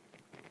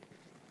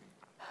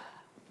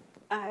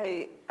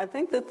 I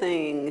think the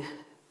thing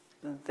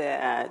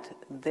that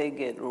they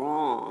get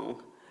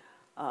wrong,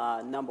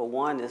 number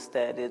one, is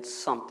that it's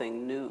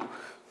something new.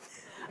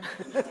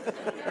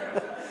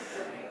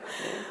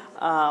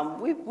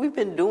 We've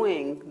been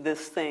doing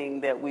this thing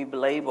that we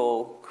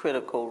label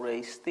critical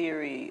race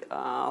theory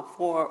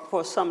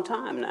for some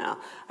time now.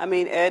 I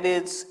mean, at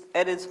its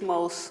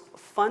most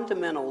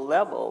fundamental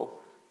level,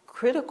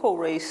 critical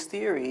race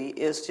theory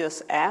is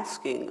just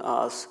asking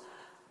us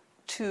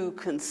to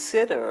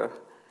consider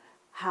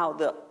how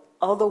the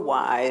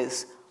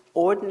otherwise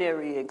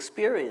ordinary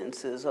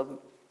experiences of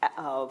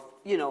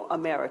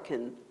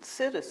American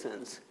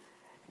citizens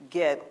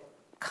get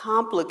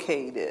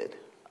complicated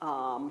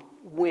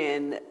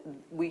when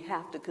we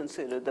have to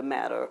consider the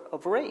matter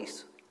of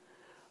race.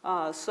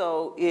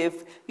 So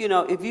if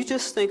you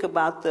just think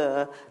about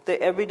the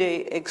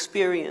everyday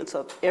experience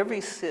of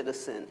every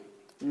citizen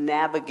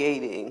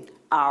navigating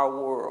our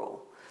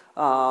world,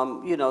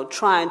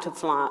 trying to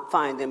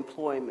find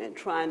employment,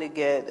 trying to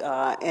get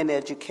an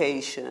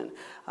education,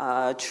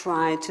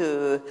 trying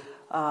to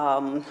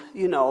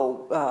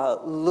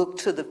look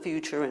to the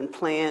future and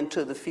plan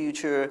to the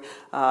future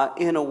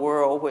in a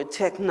world where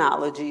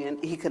technology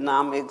and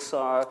economics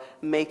are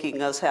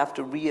making us have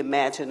to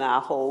reimagine our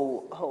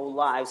whole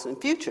lives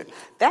and future.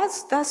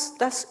 That's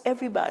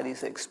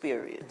everybody's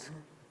experience.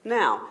 Mm-hmm.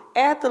 Now,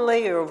 add the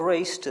layer of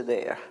race to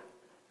there,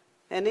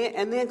 and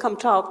then come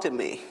talk to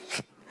me,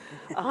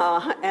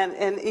 and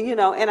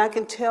I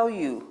can tell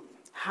you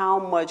how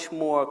much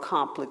more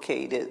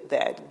complicated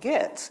that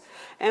gets.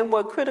 And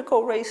what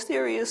critical race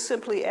theory is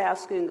simply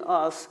asking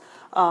us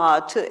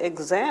to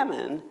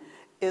examine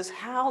is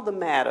how the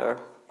matter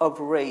of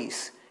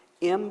race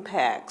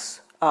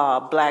impacts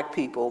Black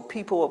people,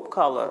 people of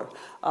color,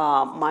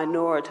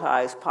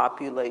 minoritized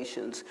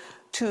populations,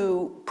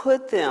 to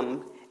put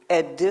them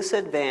at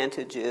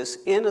disadvantages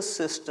in a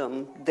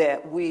system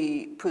that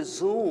we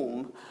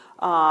presume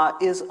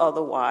is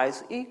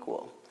otherwise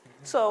equal.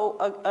 So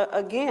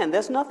again,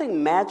 there's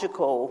nothing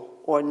magical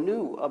or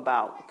new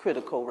about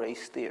critical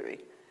race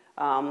theory.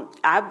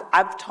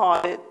 I've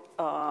taught it.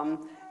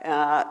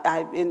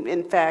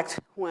 In fact,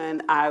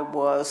 when I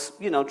was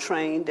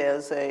trained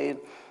as a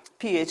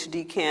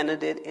PhD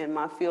candidate in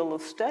my field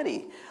of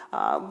study,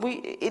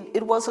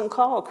 it wasn't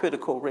called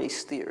critical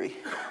race theory.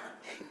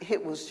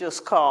 It was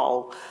just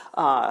called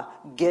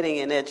getting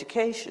an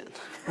education.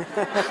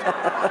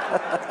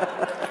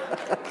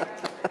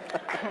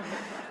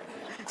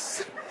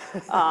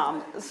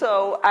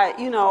 So I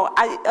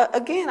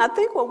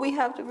think what we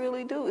have to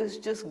really do is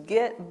just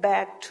get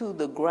back to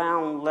the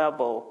ground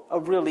level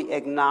of really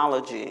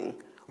acknowledging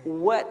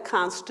what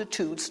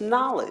constitutes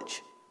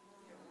knowledge.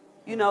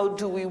 You know,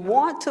 do we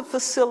want to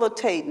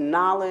facilitate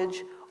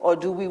knowledge, or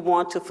do we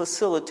want to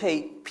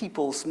facilitate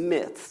people's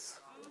myths?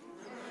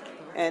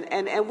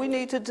 And we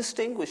need to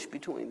distinguish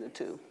between the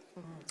two.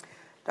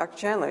 Dr.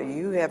 Chandler,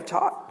 you have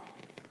taught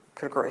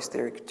critical race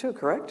theory too,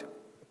 correct?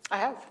 I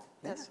have,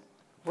 yes.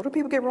 What do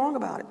people get wrong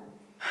about it?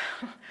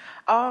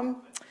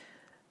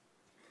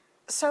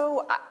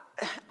 So,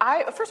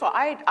 first of all,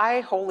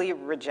 I wholly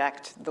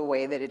reject the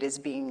way that it is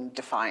being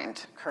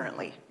defined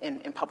currently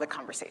in public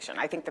conversation.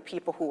 I think the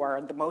people who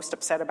are the most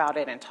upset about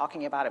it and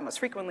talking about it most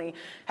frequently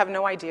have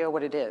no idea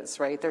what it is,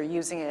 right? They're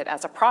using it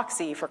as a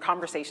proxy for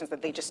conversations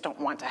that they just don't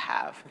want to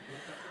have.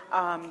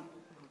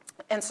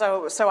 And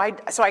so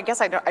I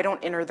guess I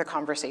don't enter the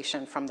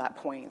conversation from that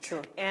point.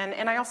 Sure.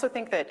 And I also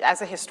think that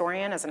as a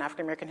historian, as an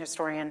African-American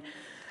historian,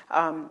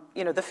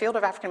 you know, the field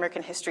of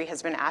African-American history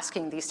has been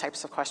asking these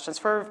types of questions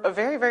for a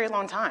very, very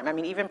long time. I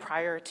mean, even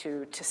prior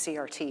to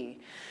CRT.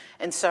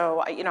 And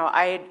so, you know,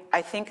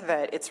 I think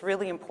that it's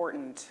really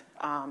important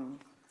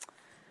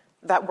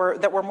that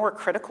we're more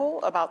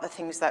critical about the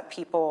things that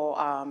people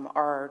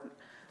are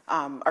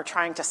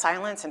trying to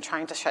silence and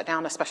trying to shut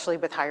down, especially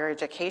with higher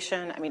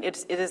education. I mean,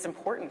 it is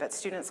important that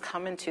students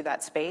come into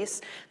that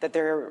space, that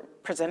they're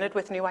presented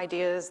with new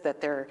ideas,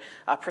 that they're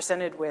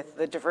presented with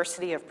the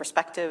diversity of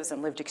perspectives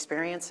and lived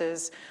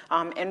experiences.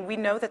 And we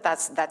know that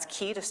that's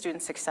key to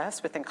student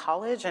success within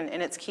college, and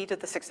it's key to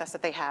the success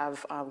that they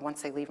have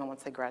once they leave and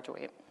once they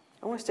graduate.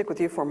 I want to stick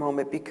with you for a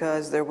moment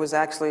because there was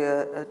actually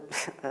a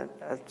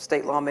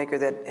state lawmaker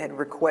that had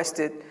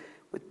requested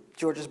with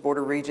Georgia's Board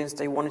of Regents,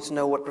 they wanted to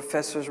know what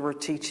professors were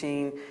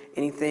teaching,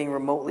 anything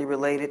remotely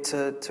related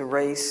to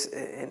race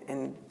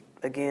and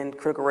again,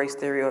 critical race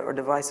theory or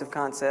divisive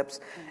concepts.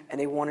 And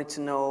they wanted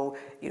to know,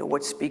 you know,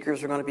 what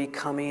speakers are going to be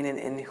coming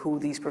and who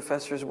these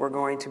professors were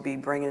going to be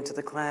bringing into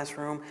the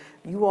classroom.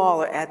 You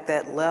all are at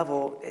that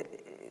level.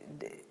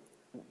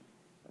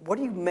 What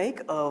do you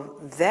make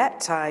of that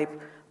type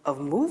of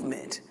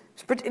movement?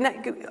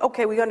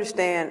 Okay, we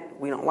understand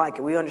we don't like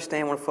it. We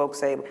understand when folks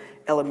say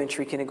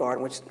elementary,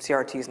 kindergarten, which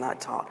CRT is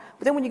not taught.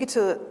 But then when you get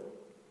to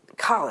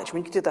college,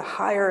 when you get to the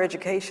higher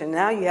education,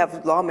 now you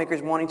have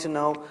lawmakers wanting to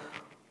know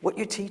what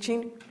you're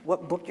teaching,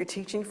 what book you're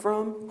teaching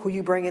from, who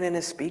you bringing in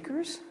as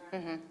speakers.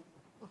 Mm-hmm.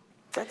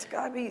 That's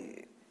got to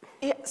be...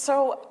 Yeah,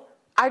 so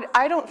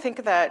I don't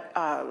think that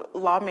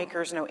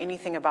lawmakers know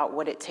anything about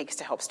what it takes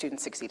to help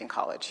students succeed in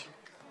college.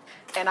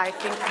 And I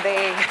think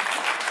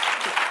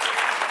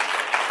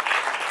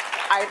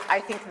I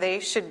think they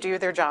should do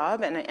their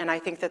job, and I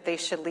think that they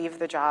should leave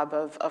the job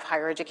of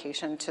higher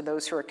education to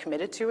those who are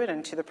committed to it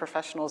and to the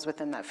professionals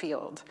within that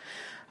field.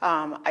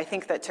 I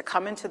think that to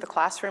come into the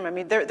classroom, I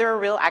mean, there are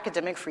real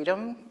academic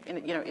freedom,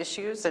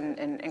 issues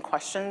and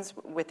questions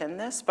within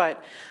this,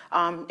 but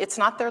it's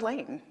not their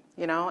lane,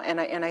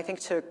 and I think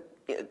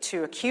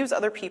to accuse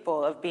other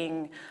people of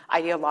being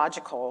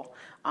ideological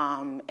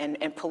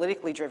and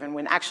politically driven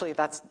when actually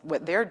that's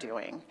what they're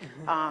doing.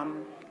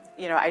 Mm-hmm.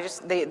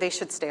 They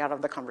should stay out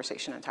of the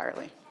conversation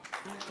entirely.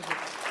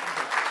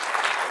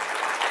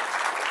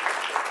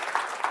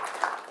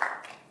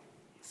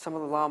 Some of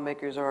the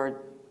lawmakers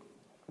are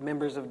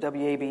members of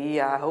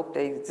WABE. I hope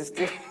they just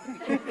do.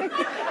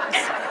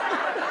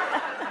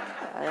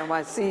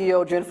 My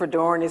CEO, Jennifer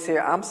Dorn, is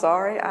here. I'm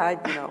sorry.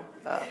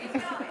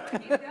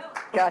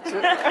 Gotcha.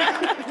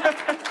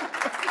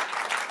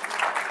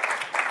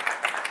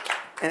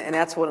 And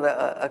that's what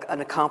an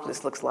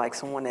accomplice looks like,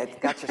 someone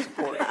that got your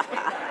support.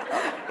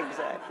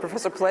 Exactly.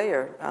 Professor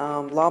Player,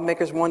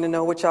 lawmakers want to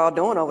know what y'all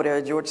doing over there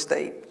at Georgia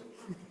State.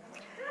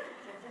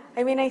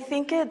 I mean, I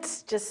think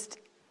it's just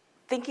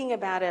thinking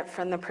about it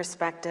from the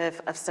perspective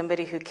of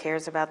somebody who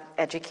cares about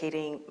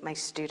educating my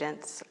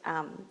students.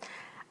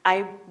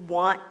 I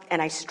want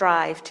and I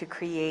strive to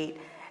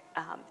create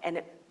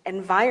an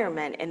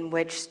environment in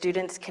which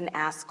students can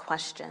ask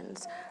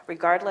questions,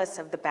 regardless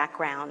of the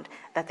background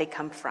that they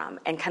come from,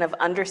 and kind of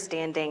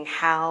understanding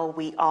how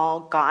we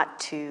all got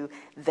to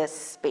this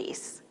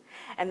space.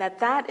 And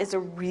that is a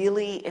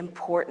really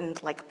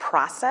important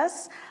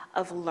process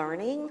of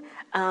learning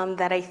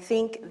that I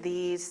think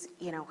these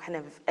kind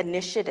of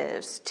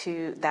initiatives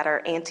that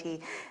are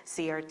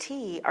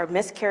anti-CRT are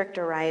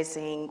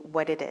mischaracterizing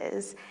what it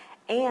is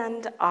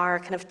and are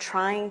kind of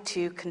trying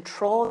to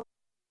control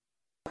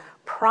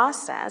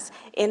process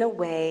in a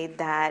way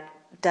that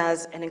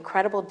does an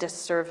incredible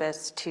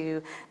disservice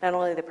to not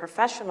only the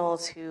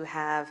professionals who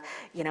have,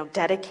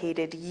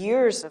 dedicated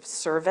years of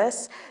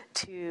service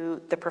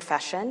to the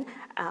profession,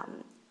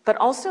 but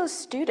also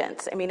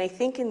students. I mean, I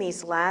think in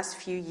these last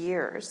few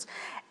years,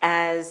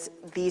 as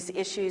these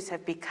issues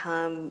have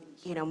become,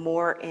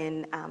 more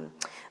in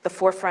the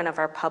forefront of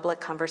our public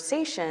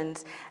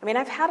conversations, I mean,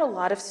 I've had a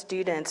lot of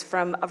students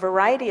from a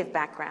variety of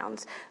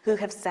backgrounds who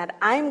have said,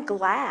 I'm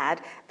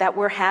glad that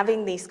we're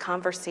having these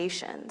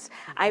conversations.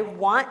 I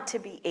want to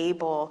be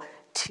able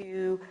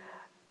to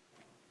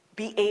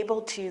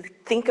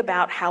think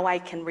about how I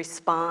can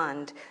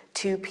respond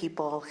to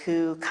people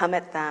who come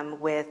at them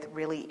with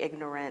really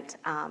ignorant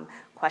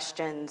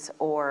questions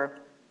or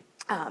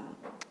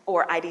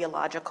or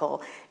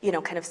ideological,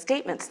 kind of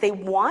statements. They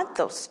want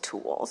those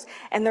tools,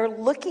 and they're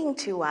looking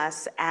to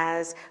us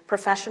as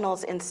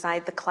professionals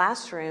inside the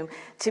classroom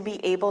to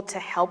be able to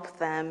help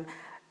them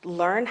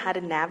learn how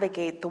to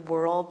navigate the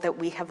world that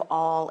we have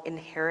all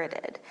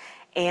inherited.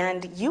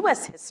 And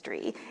U.S.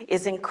 history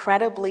is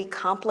incredibly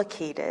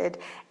complicated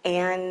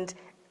and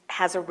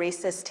has a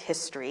racist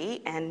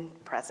history and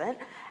present,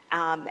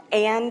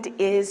 and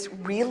is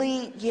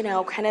really,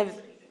 kind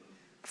of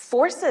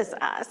forces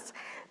us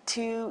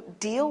to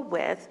deal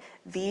with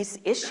these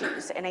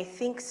issues. And I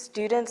think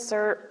students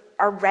are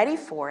ready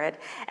for it,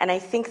 and I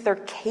think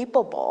they're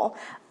capable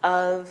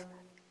of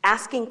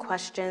asking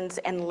questions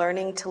and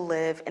learning to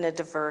live in a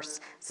diverse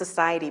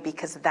society,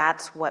 because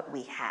that's what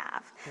we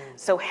have.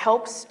 So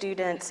help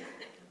students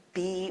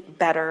be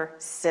better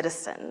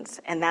citizens,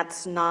 and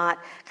that's not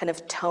kind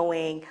of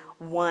towing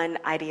one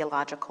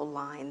ideological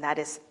line. That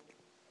is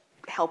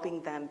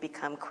helping them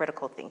become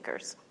critical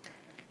thinkers.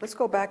 Let's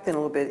go back then a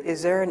little bit.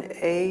 Is there an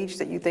age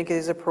that you think it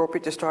is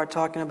appropriate to start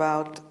talking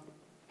about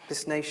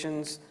this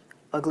nation's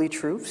ugly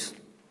truths?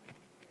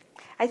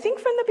 I think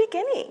from the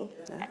beginning.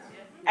 Yeah.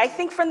 I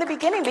think from the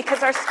beginning,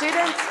 because our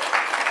students,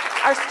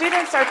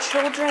 our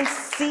children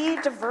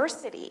see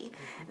diversity.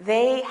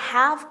 They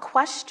have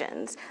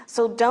questions.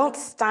 So don't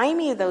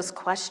stymie those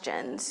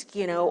questions,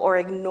 or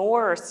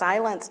ignore or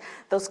silence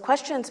those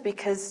questions,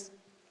 because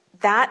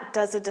that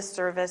does a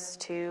disservice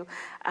to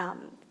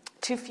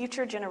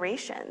future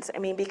generations. I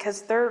mean,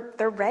 because they're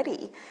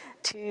ready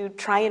to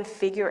try and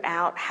figure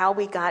out how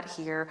we got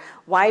here,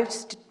 why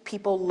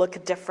people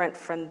look different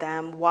from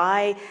them,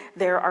 why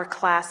there are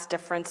class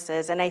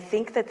differences. And I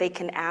think that they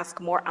can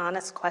ask more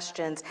honest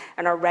questions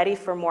and are ready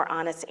for more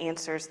honest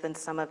answers than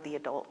some of the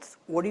adults.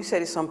 What do you say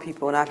to some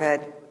people, and I've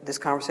had this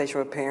conversation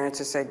with parents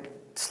that say,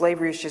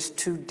 slavery is just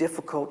too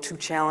difficult, too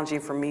challenging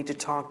for me to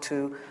talk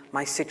to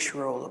my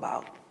 6-year-old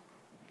about?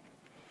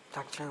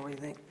 Dr. Chan, what do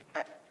you think?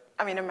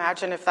 I mean,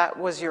 imagine if that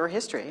was your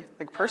history,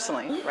 like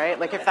personally, right?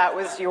 Like if that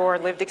was your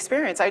lived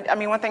experience. I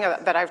mean, one thing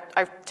that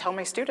I tell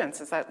my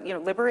students is that,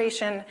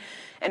 liberation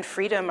and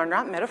freedom are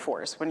not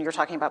metaphors when you're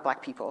talking about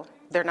Black people.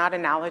 They're not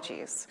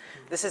analogies.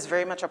 This is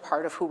very much a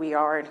part of who we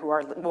are and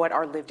what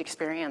our lived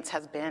experience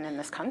has been in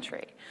this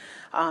country.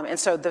 And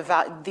so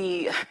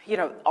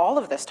all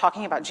of this,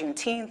 talking about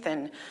Juneteenth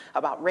and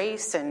about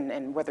race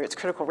and whether it's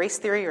critical race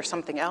theory or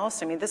something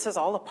else, I mean, this is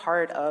all a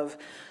part of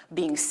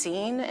being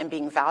seen and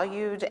being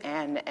valued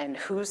and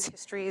whose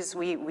histories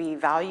we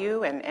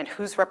value and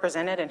who's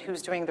represented and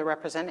who's doing the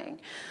representing.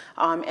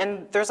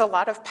 And there's a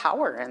lot of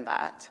power in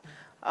that.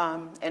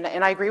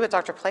 And I agree with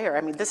Dr. Player.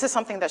 I mean, this is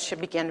something that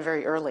should begin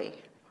very early,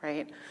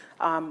 right?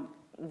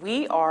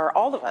 We are,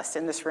 all of us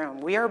in this room,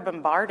 we are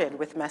bombarded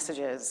with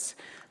messages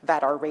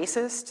that are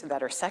racist,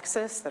 that are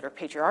sexist, that are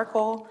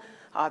patriarchal,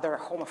 that are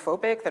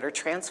homophobic, that are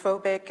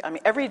transphobic. I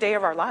mean, every day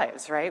of our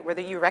lives, right?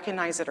 Whether you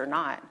recognize it or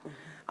not.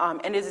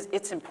 And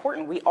it's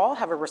important. We all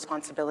have a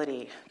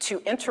responsibility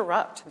to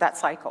interrupt that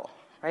cycle,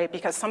 right?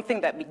 Because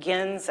something that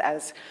begins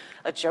as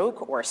a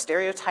joke or a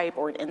stereotype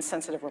or an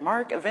insensitive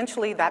remark,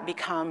 eventually that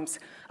becomes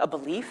a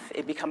belief,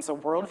 it becomes a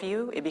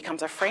worldview, it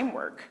becomes a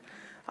framework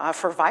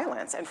for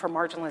violence and for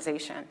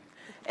marginalization.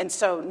 And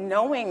so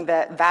knowing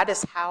that that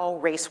is how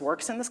race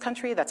works in this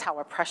country, that's how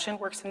oppression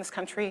works in this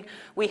country,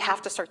 we have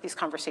to start these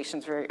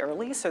conversations very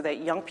early so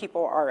that young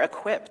people are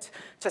equipped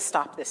to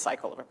stop this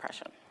cycle of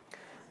oppression.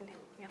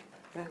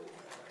 Yeah.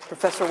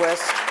 Professor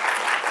West,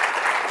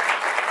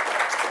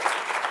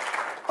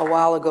 a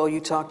while ago you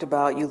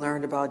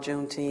learned about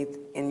Juneteenth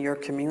in your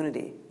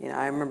community.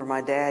 I remember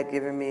my dad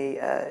giving me,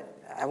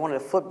 I wanted a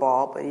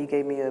football, but he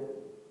gave me a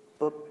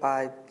book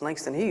by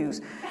Langston Hughes.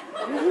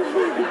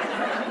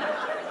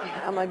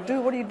 I'm like,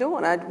 dude, what are you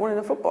doing? I wanted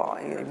a football.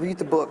 Read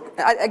the book.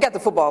 I got the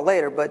football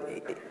later,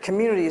 but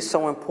community is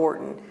so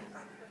important.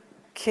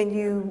 Can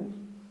you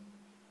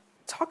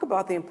talk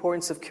about the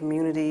importance of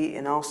community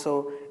and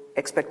also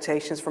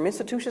expectations from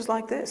institutions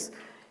like this,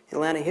 the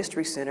Atlanta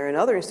History Center and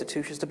other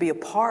institutions, to be a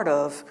part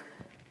of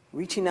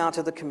reaching out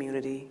to the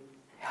community,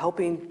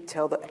 helping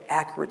tell the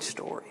accurate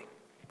story?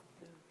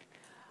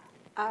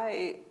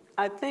 I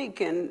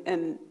think,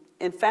 and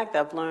in fact,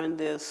 I've learned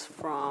this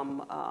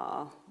from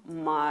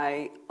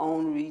my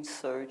own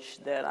research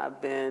that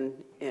I've been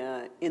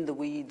in the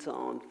weeds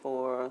on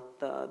for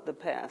the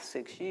past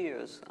 6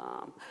 years.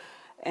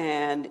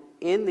 And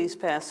in these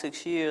past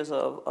 6 years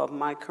of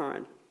my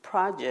current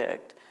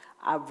project,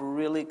 I've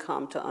really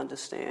come to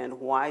understand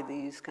why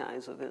these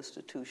kinds of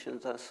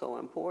institutions are so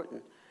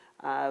important.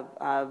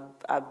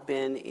 I've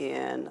been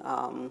in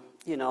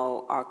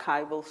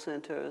archival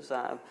centers.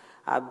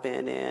 I've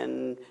been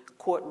in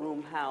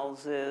courtroom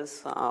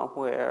houses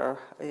where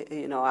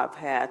I've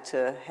had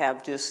to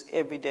have just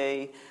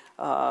everyday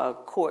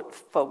court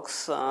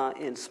folks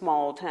in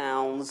small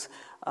towns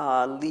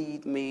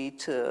lead me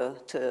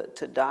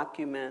to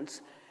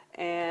documents,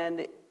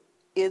 and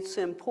it's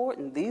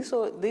important. These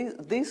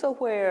are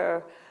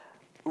where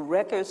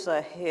records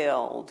are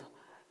held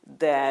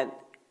that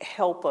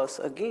help us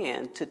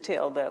again to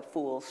tell that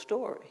full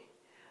story.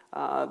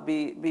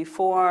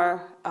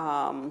 Before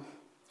I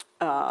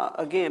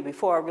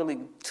really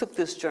took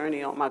this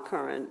journey on my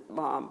current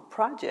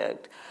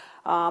project,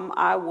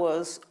 I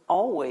was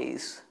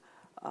always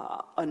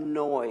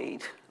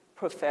annoyed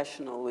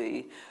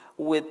professionally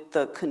with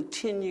the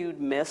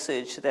continued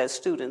message that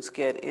students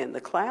get in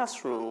the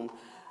classroom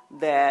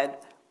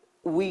that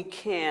we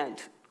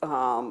can't,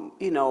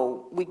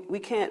 we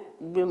can't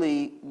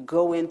really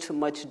go into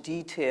much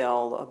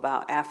detail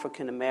about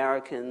African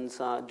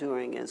Americans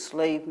during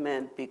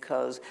enslavement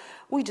because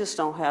we just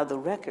don't have the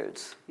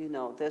records.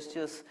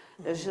 There's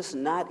just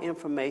not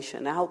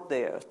information out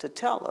there to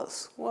tell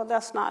us. Well,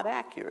 that's not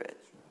accurate.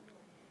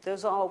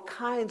 There's all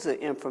kinds of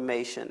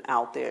information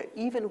out there,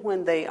 even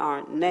when they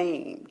aren't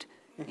named,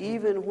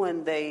 even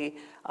when they,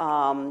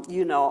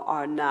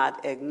 are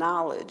not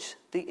acknowledged.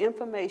 The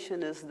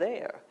information is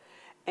there.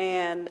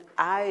 And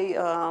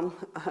I've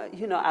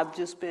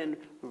just been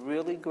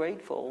really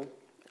grateful.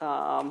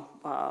 I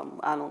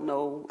don't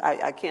know,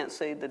 I can't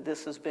say that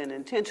this has been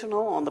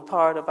intentional on the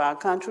part of our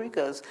country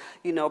because,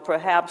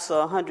 perhaps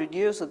 100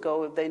 years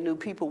ago, if they knew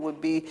people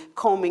would be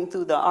combing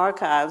through the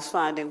archives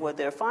finding what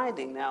they're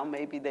finding now,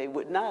 maybe they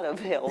would not have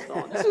held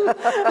on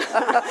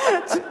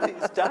to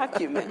these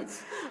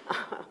documents.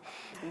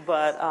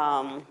 But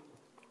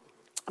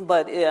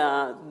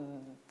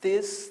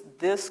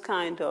this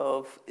kind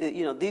of,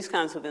 these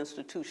kinds of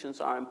institutions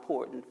are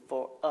important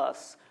for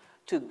us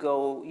to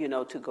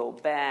go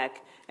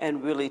back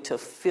and really to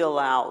fill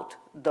out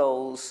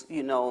those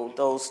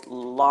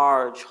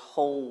large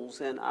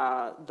holes in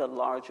the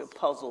larger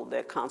puzzle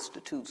that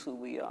constitutes who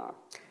we are.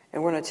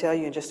 And we're going to tell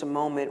you in just a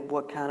moment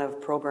what kind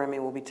of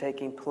programming will be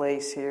taking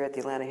place here at the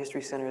Atlanta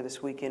History Center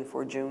this weekend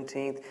for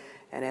Juneteenth.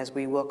 And as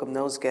we welcome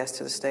those guests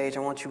to the stage, I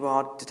want you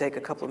all to take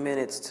a couple of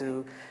minutes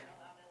to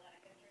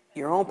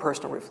your own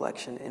personal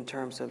reflection in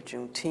terms of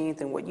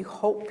Juneteenth and what you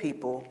hope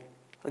people,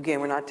 again,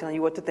 we're not telling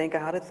you what to think or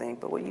how to think,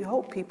 but what you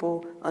hope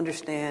people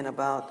understand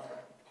about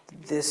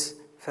this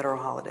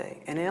federal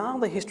holiday and all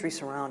the history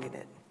surrounding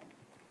it.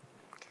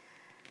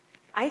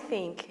 I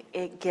think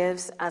it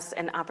gives us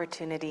an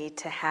opportunity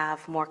to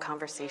have more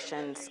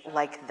conversations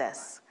like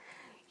this,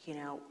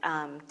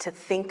 to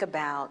think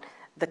about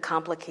the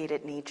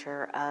complicated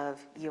nature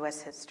of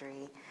U.S.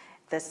 history,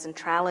 the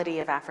centrality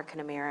of African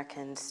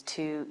Americans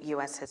to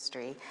U.S.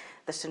 history,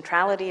 the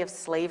centrality of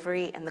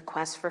slavery and the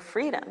quest for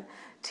freedom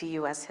to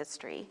U.S.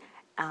 history.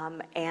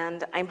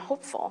 And I'm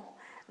hopeful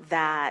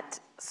that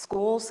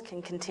schools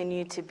can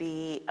continue to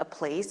be a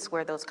place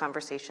where those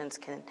conversations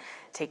can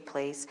take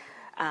place,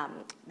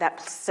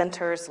 that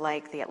centers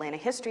like the Atlanta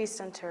History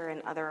Center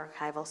and other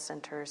archival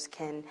centers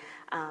can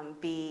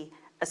be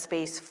a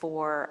space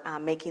for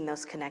making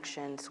those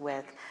connections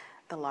with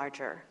the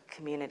larger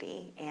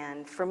community.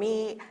 And for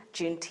me,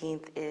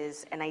 Juneteenth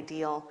is an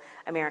ideal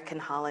American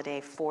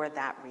holiday for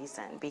that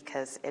reason,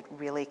 because it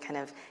really kind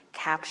of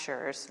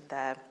captures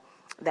the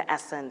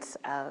essence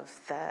of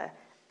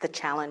the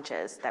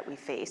challenges that we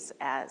face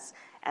as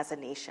a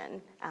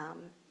nation,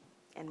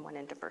 and one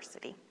in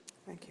diversity.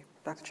 Thank you.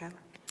 Dr. Chandler?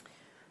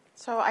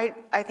 So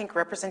I think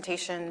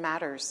representation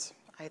matters.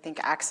 I think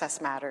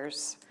access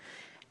matters.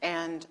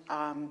 And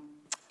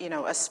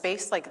a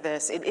space like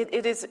this,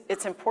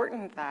 it's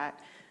important that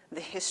the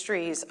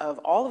histories of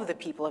all of the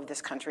people of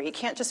this country, it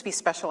can't just be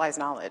specialized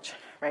knowledge,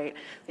 right?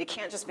 It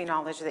can't just be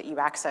knowledge that you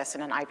access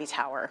in an Ivy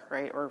Tower,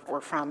 right? Or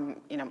from,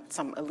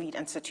 some elite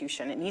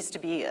institution. It needs to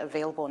be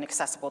available and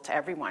accessible to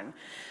everyone.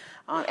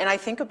 And I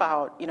think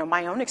about,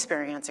 my own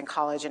experience in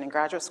college and in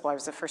graduate school. I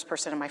was the first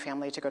person in my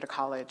family to go to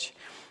college.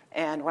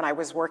 And when I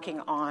was working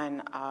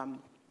on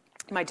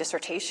my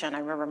dissertation, I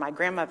remember my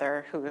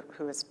grandmother,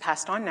 who has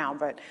passed on now,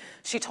 but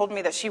she told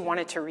me that she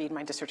wanted to read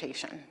my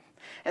dissertation.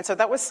 And so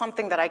that was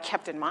something that I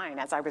kept in mind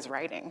as I was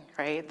writing,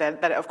 right?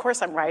 That of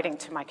course I'm writing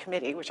to my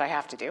committee, which I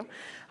have to do,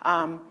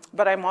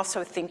 but I'm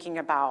also thinking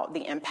about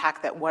the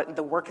impact that what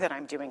the work that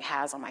I'm doing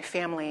has on my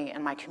family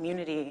and my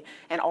community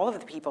and all of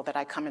the people that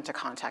I come into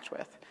contact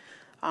with.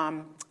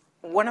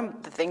 One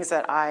of the things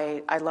that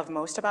I love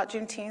most about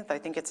Juneteenth, I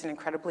think it's an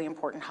incredibly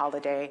important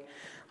holiday,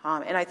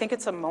 and I think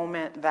it's a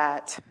moment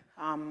that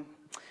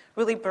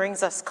really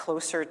brings us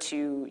closer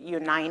to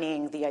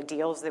uniting the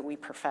ideals that we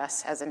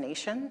profess as a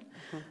nation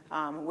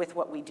with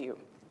what we do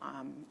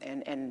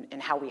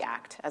and how we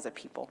act as a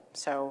people.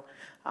 So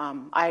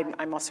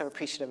I'm also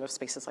appreciative of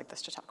spaces like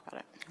this to talk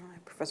about it. All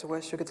right, Professor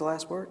West, you get the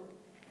last word.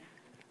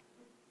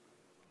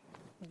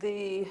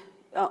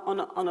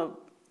 On a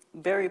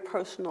very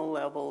personal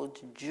level,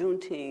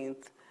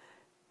 Juneteenth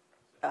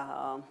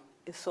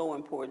is so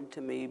important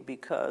to me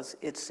because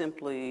it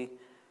simply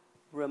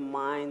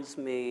reminds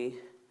me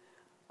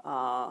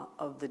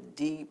of the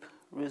deep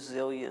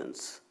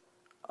resilience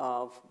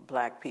of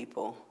Black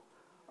people,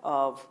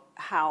 of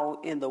how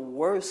in the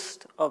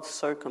worst of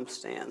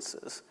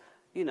circumstances,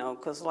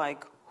 because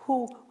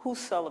who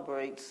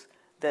celebrates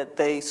that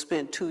they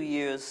spent 2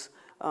 years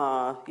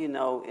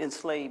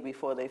enslaved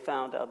before they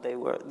found out they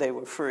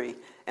were free?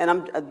 And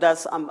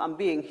I'm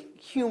being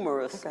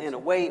humorous in a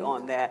way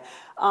on that.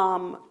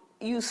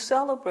 You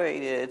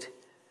celebrate it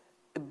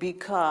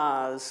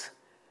because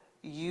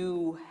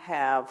you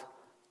have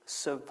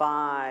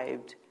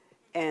survived,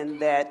 and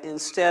that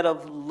instead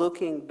of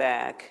looking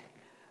back,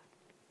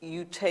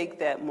 you take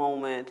that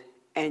moment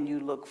and you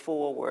look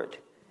forward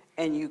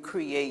and you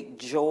create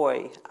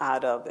joy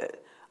out of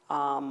it.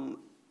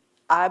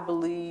 I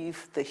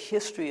believe the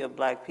history of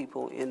Black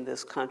people in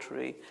this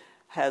country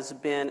has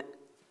been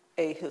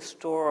a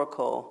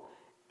historical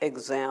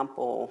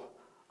example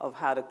of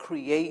how to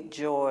create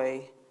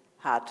joy,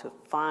 how to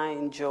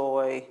find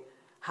joy,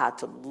 how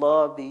to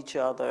love each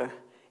other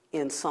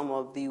in some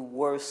of the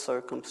worst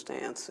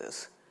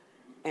circumstances.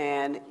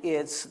 And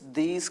it's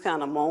these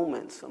kind of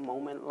moments, a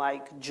moment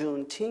like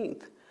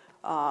Juneteenth,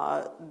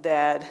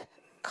 that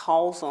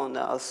calls on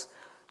us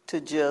to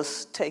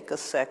just take a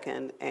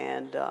second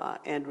and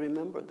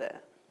remember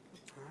that.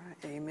 All right,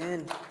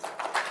 amen.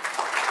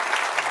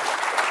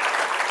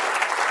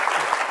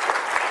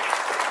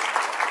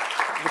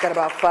 We've got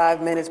about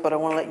 5 minutes, but I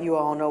want to let you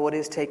all know what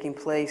is taking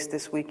place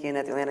this weekend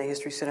at the Atlanta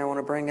History Center. I want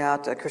to bring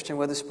out Christian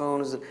Witherspoon,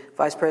 who's the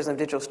Vice President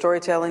of Digital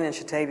Storytelling, and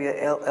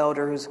Shatavia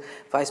Elder, who's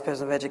Vice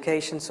President of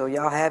Education. So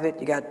y'all have it.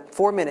 You got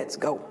 4 minutes.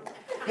 Go.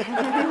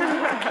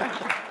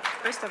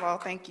 First of all,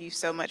 thank you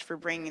so much for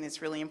bringing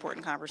this really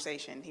important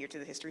conversation here to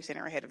the History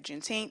Center ahead of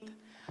Juneteenth.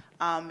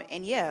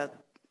 And yeah,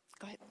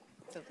 go ahead.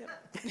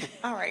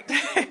 All right.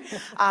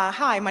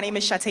 Hi, my name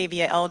is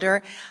Shatavia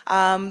Elder.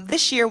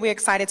 This year, we're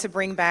excited to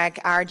bring back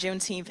our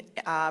Juneteenth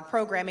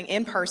programming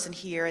in person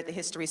here at the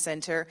History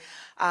Center.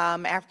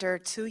 After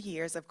 2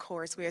 years, of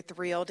course, we are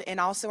thrilled. And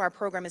also, our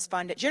program is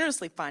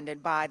generously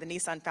funded by the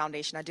Nissan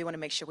Foundation. I do want to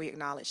make sure we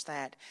acknowledge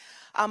that.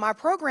 Our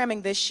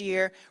programming this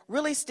year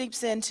really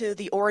steeps into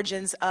the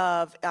origins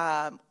of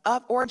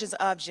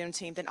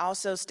Juneteenth and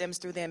also stems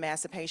through the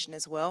emancipation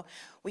as well.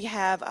 We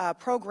have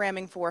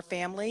programming for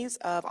families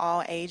of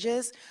all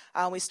ages.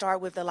 We start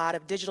with a lot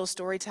of digital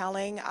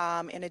storytelling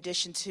in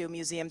addition to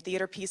museum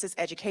theater pieces,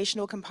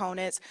 educational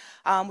components.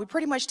 We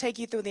pretty much take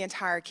you through the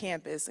entire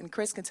campus, and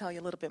Chris can tell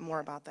you a little bit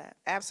more about that.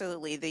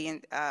 Absolutely.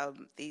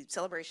 The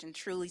celebration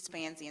truly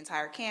spans the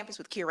entire campus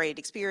with curated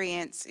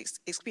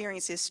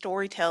experiences,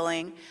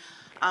 storytelling.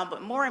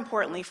 But more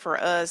importantly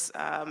for us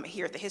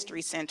here at the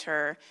History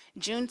Center,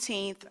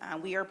 Juneteenth,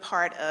 we are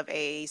part of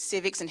a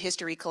civics and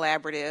history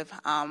collaborative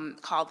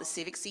called the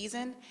Civic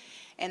Season.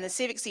 And the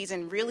Civic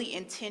Season really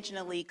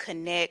intentionally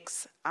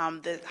connects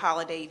the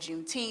holiday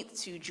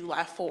Juneteenth to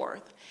July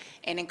 4th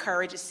and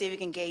encourages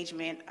civic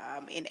engagement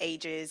in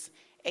ages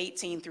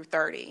 18 through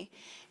 30.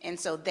 And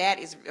so that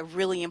is a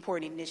really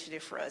important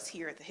initiative for us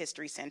here at the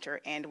History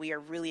Center, and we are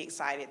really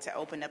excited to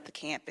open up the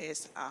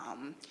campus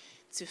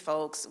to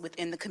folks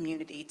within the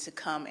community to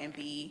come and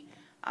be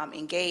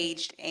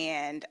engaged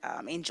and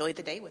enjoy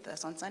the day with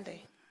us on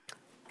Sunday.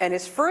 And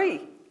it's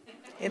free.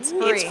 It's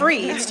free. It's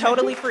free. It's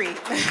totally free.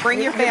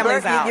 Bring your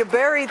families out. You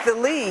buried the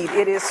lead.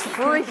 It is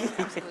free.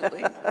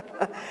 Absolutely.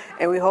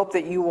 And we hope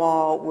that you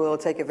all will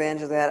take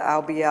advantage of that.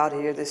 I'll be out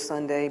here this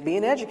Sunday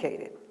being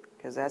educated,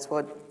 because that's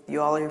what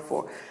you all are here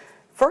for.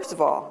 First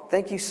of all,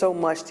 thank you so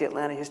much to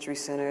Atlanta History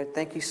Center.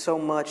 Thank you so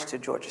much to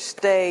Georgia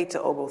State,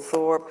 to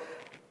Oglethorpe,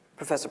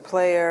 Professor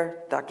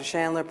Player, Dr.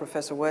 Chandler,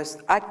 Professor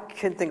West. I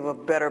couldn't think of a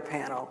better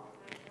panel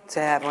to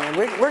have on.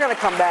 We're going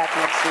to come back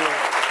next year.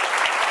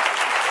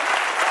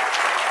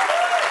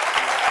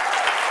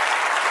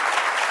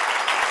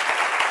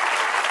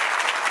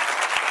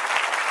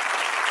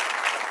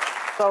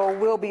 So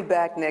we'll be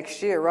back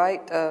next year,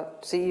 right?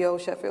 CEO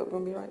Sheffield,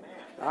 going to be right?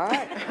 All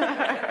right.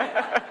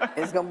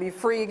 It's going to be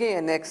free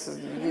again next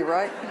year,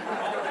 right?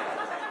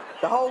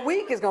 The whole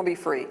week is going to be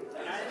free.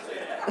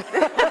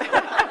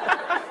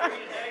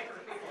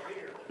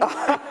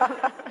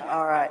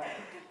 All right.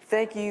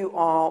 Thank you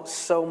all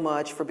so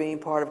much for being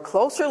part of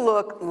Closer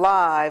Look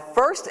Live,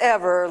 first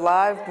ever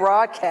live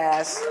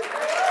broadcast.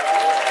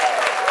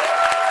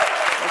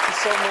 Thank you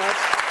so much.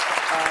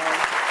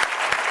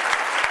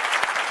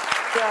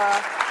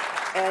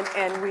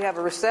 And we have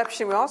a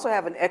reception. We also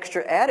have an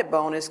extra added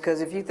bonus,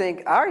 because if you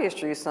think our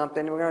history is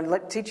something, we're going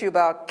to teach you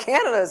about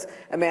Canada's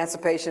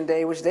Emancipation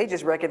Day, which they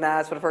just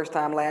recognized for the first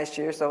time last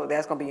year, so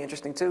that's going to be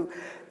interesting too.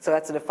 So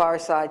that's the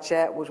fireside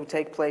chat, which will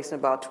take place in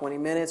about 20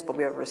 minutes, but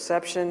we have a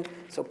reception,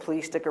 so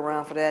please stick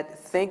around for that.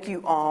 Thank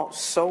you all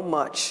so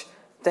much.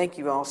 Thank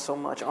you all so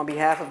much. On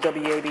behalf of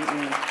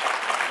WABE,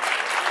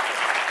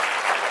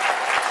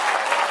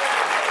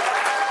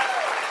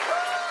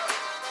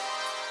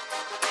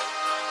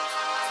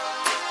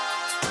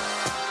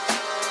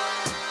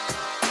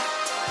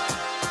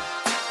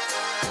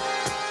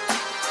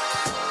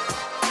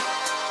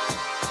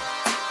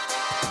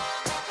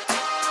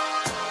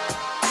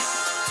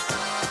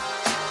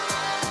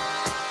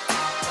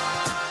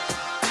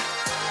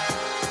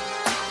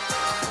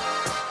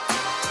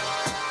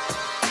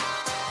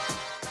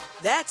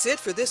 That's it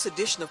for this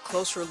edition of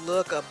Closer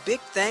Look. A big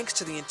thanks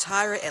to the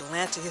entire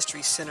Atlanta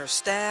History Center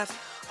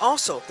staff,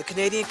 also the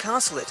Canadian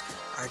Consulate,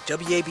 our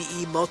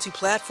WABE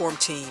multi-platform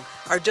team,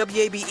 our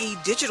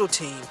WABE digital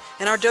team,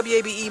 and our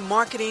WABE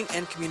marketing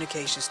and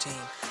communications team.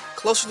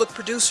 Closer Look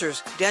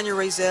producers, Daniel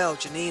Razel,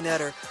 Janine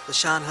Etter,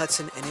 LaShawn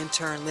Hudson, and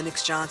intern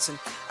Lennox Johnson.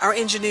 Our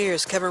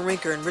engineers, Kevin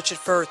Rinker and Richard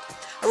Firth.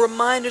 A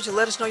reminder to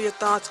let us know your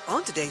thoughts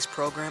on today's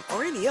program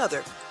or any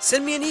other.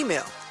 Send me an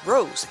email,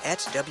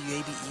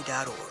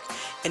 rose@wabe.org.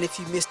 And if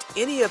you missed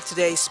any of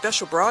today's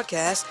special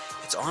broadcasts,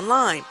 it's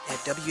online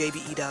at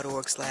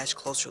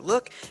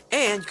wabe.org/closerlook.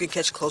 And you can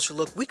catch Closer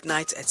Look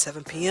weeknights at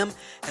 7 p.m.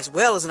 as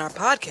well as in our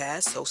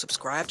podcast, so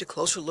subscribe to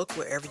Closer Look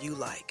wherever you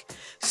like.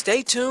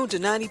 Stay tuned to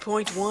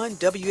 90.1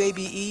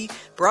 WABE,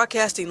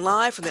 broadcasting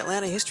live from the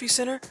Atlanta History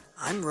Center.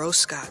 I'm Rose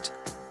Scott.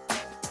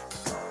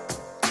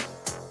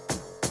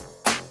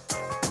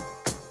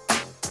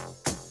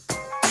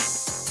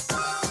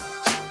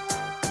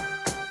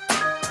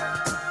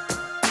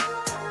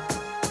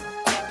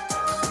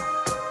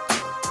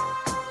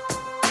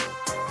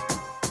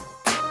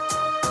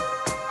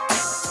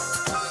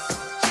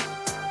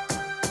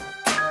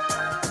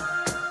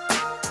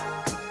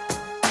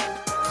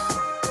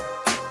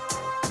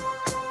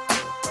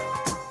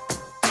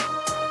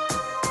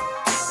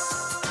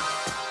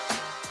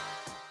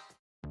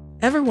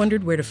 Ever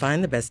wondered where to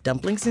find the best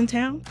dumplings in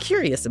town?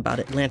 Curious about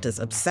Atlanta's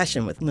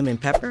obsession with lemon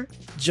pepper?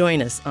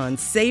 Join us on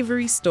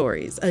Savory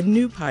Stories, a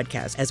new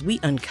podcast as we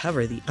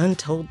uncover the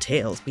untold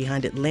tales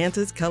behind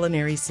Atlanta's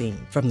culinary scene.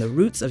 From the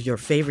roots of your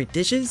favorite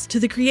dishes to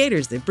the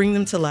creators that bring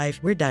them to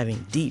life, we're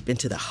diving deep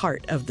into the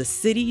heart of the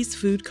city's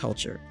food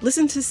culture.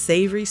 Listen to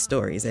Savory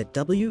Stories at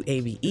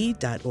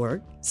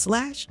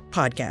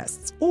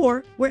wabe.org/podcasts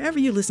or wherever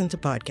you listen to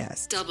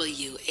podcasts.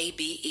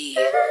 WABE.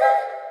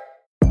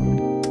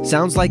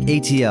 Sounds Like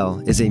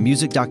ATL is a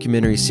music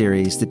documentary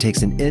series that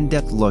takes an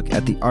in-depth look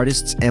at the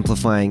artists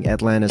amplifying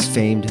Atlanta's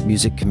famed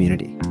music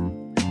community.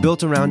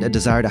 Built around a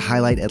desire to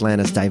highlight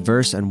Atlanta's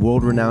diverse and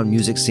world-renowned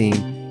music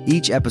scene,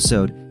 each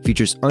episode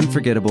features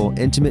unforgettable,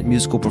 intimate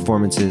musical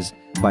performances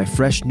by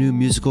fresh new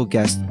musical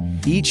guests,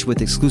 each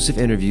with exclusive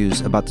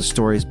interviews about the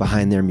stories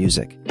behind their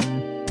music.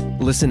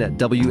 Listen at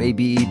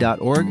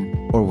wabe.org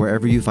or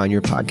wherever you find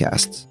your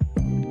podcasts.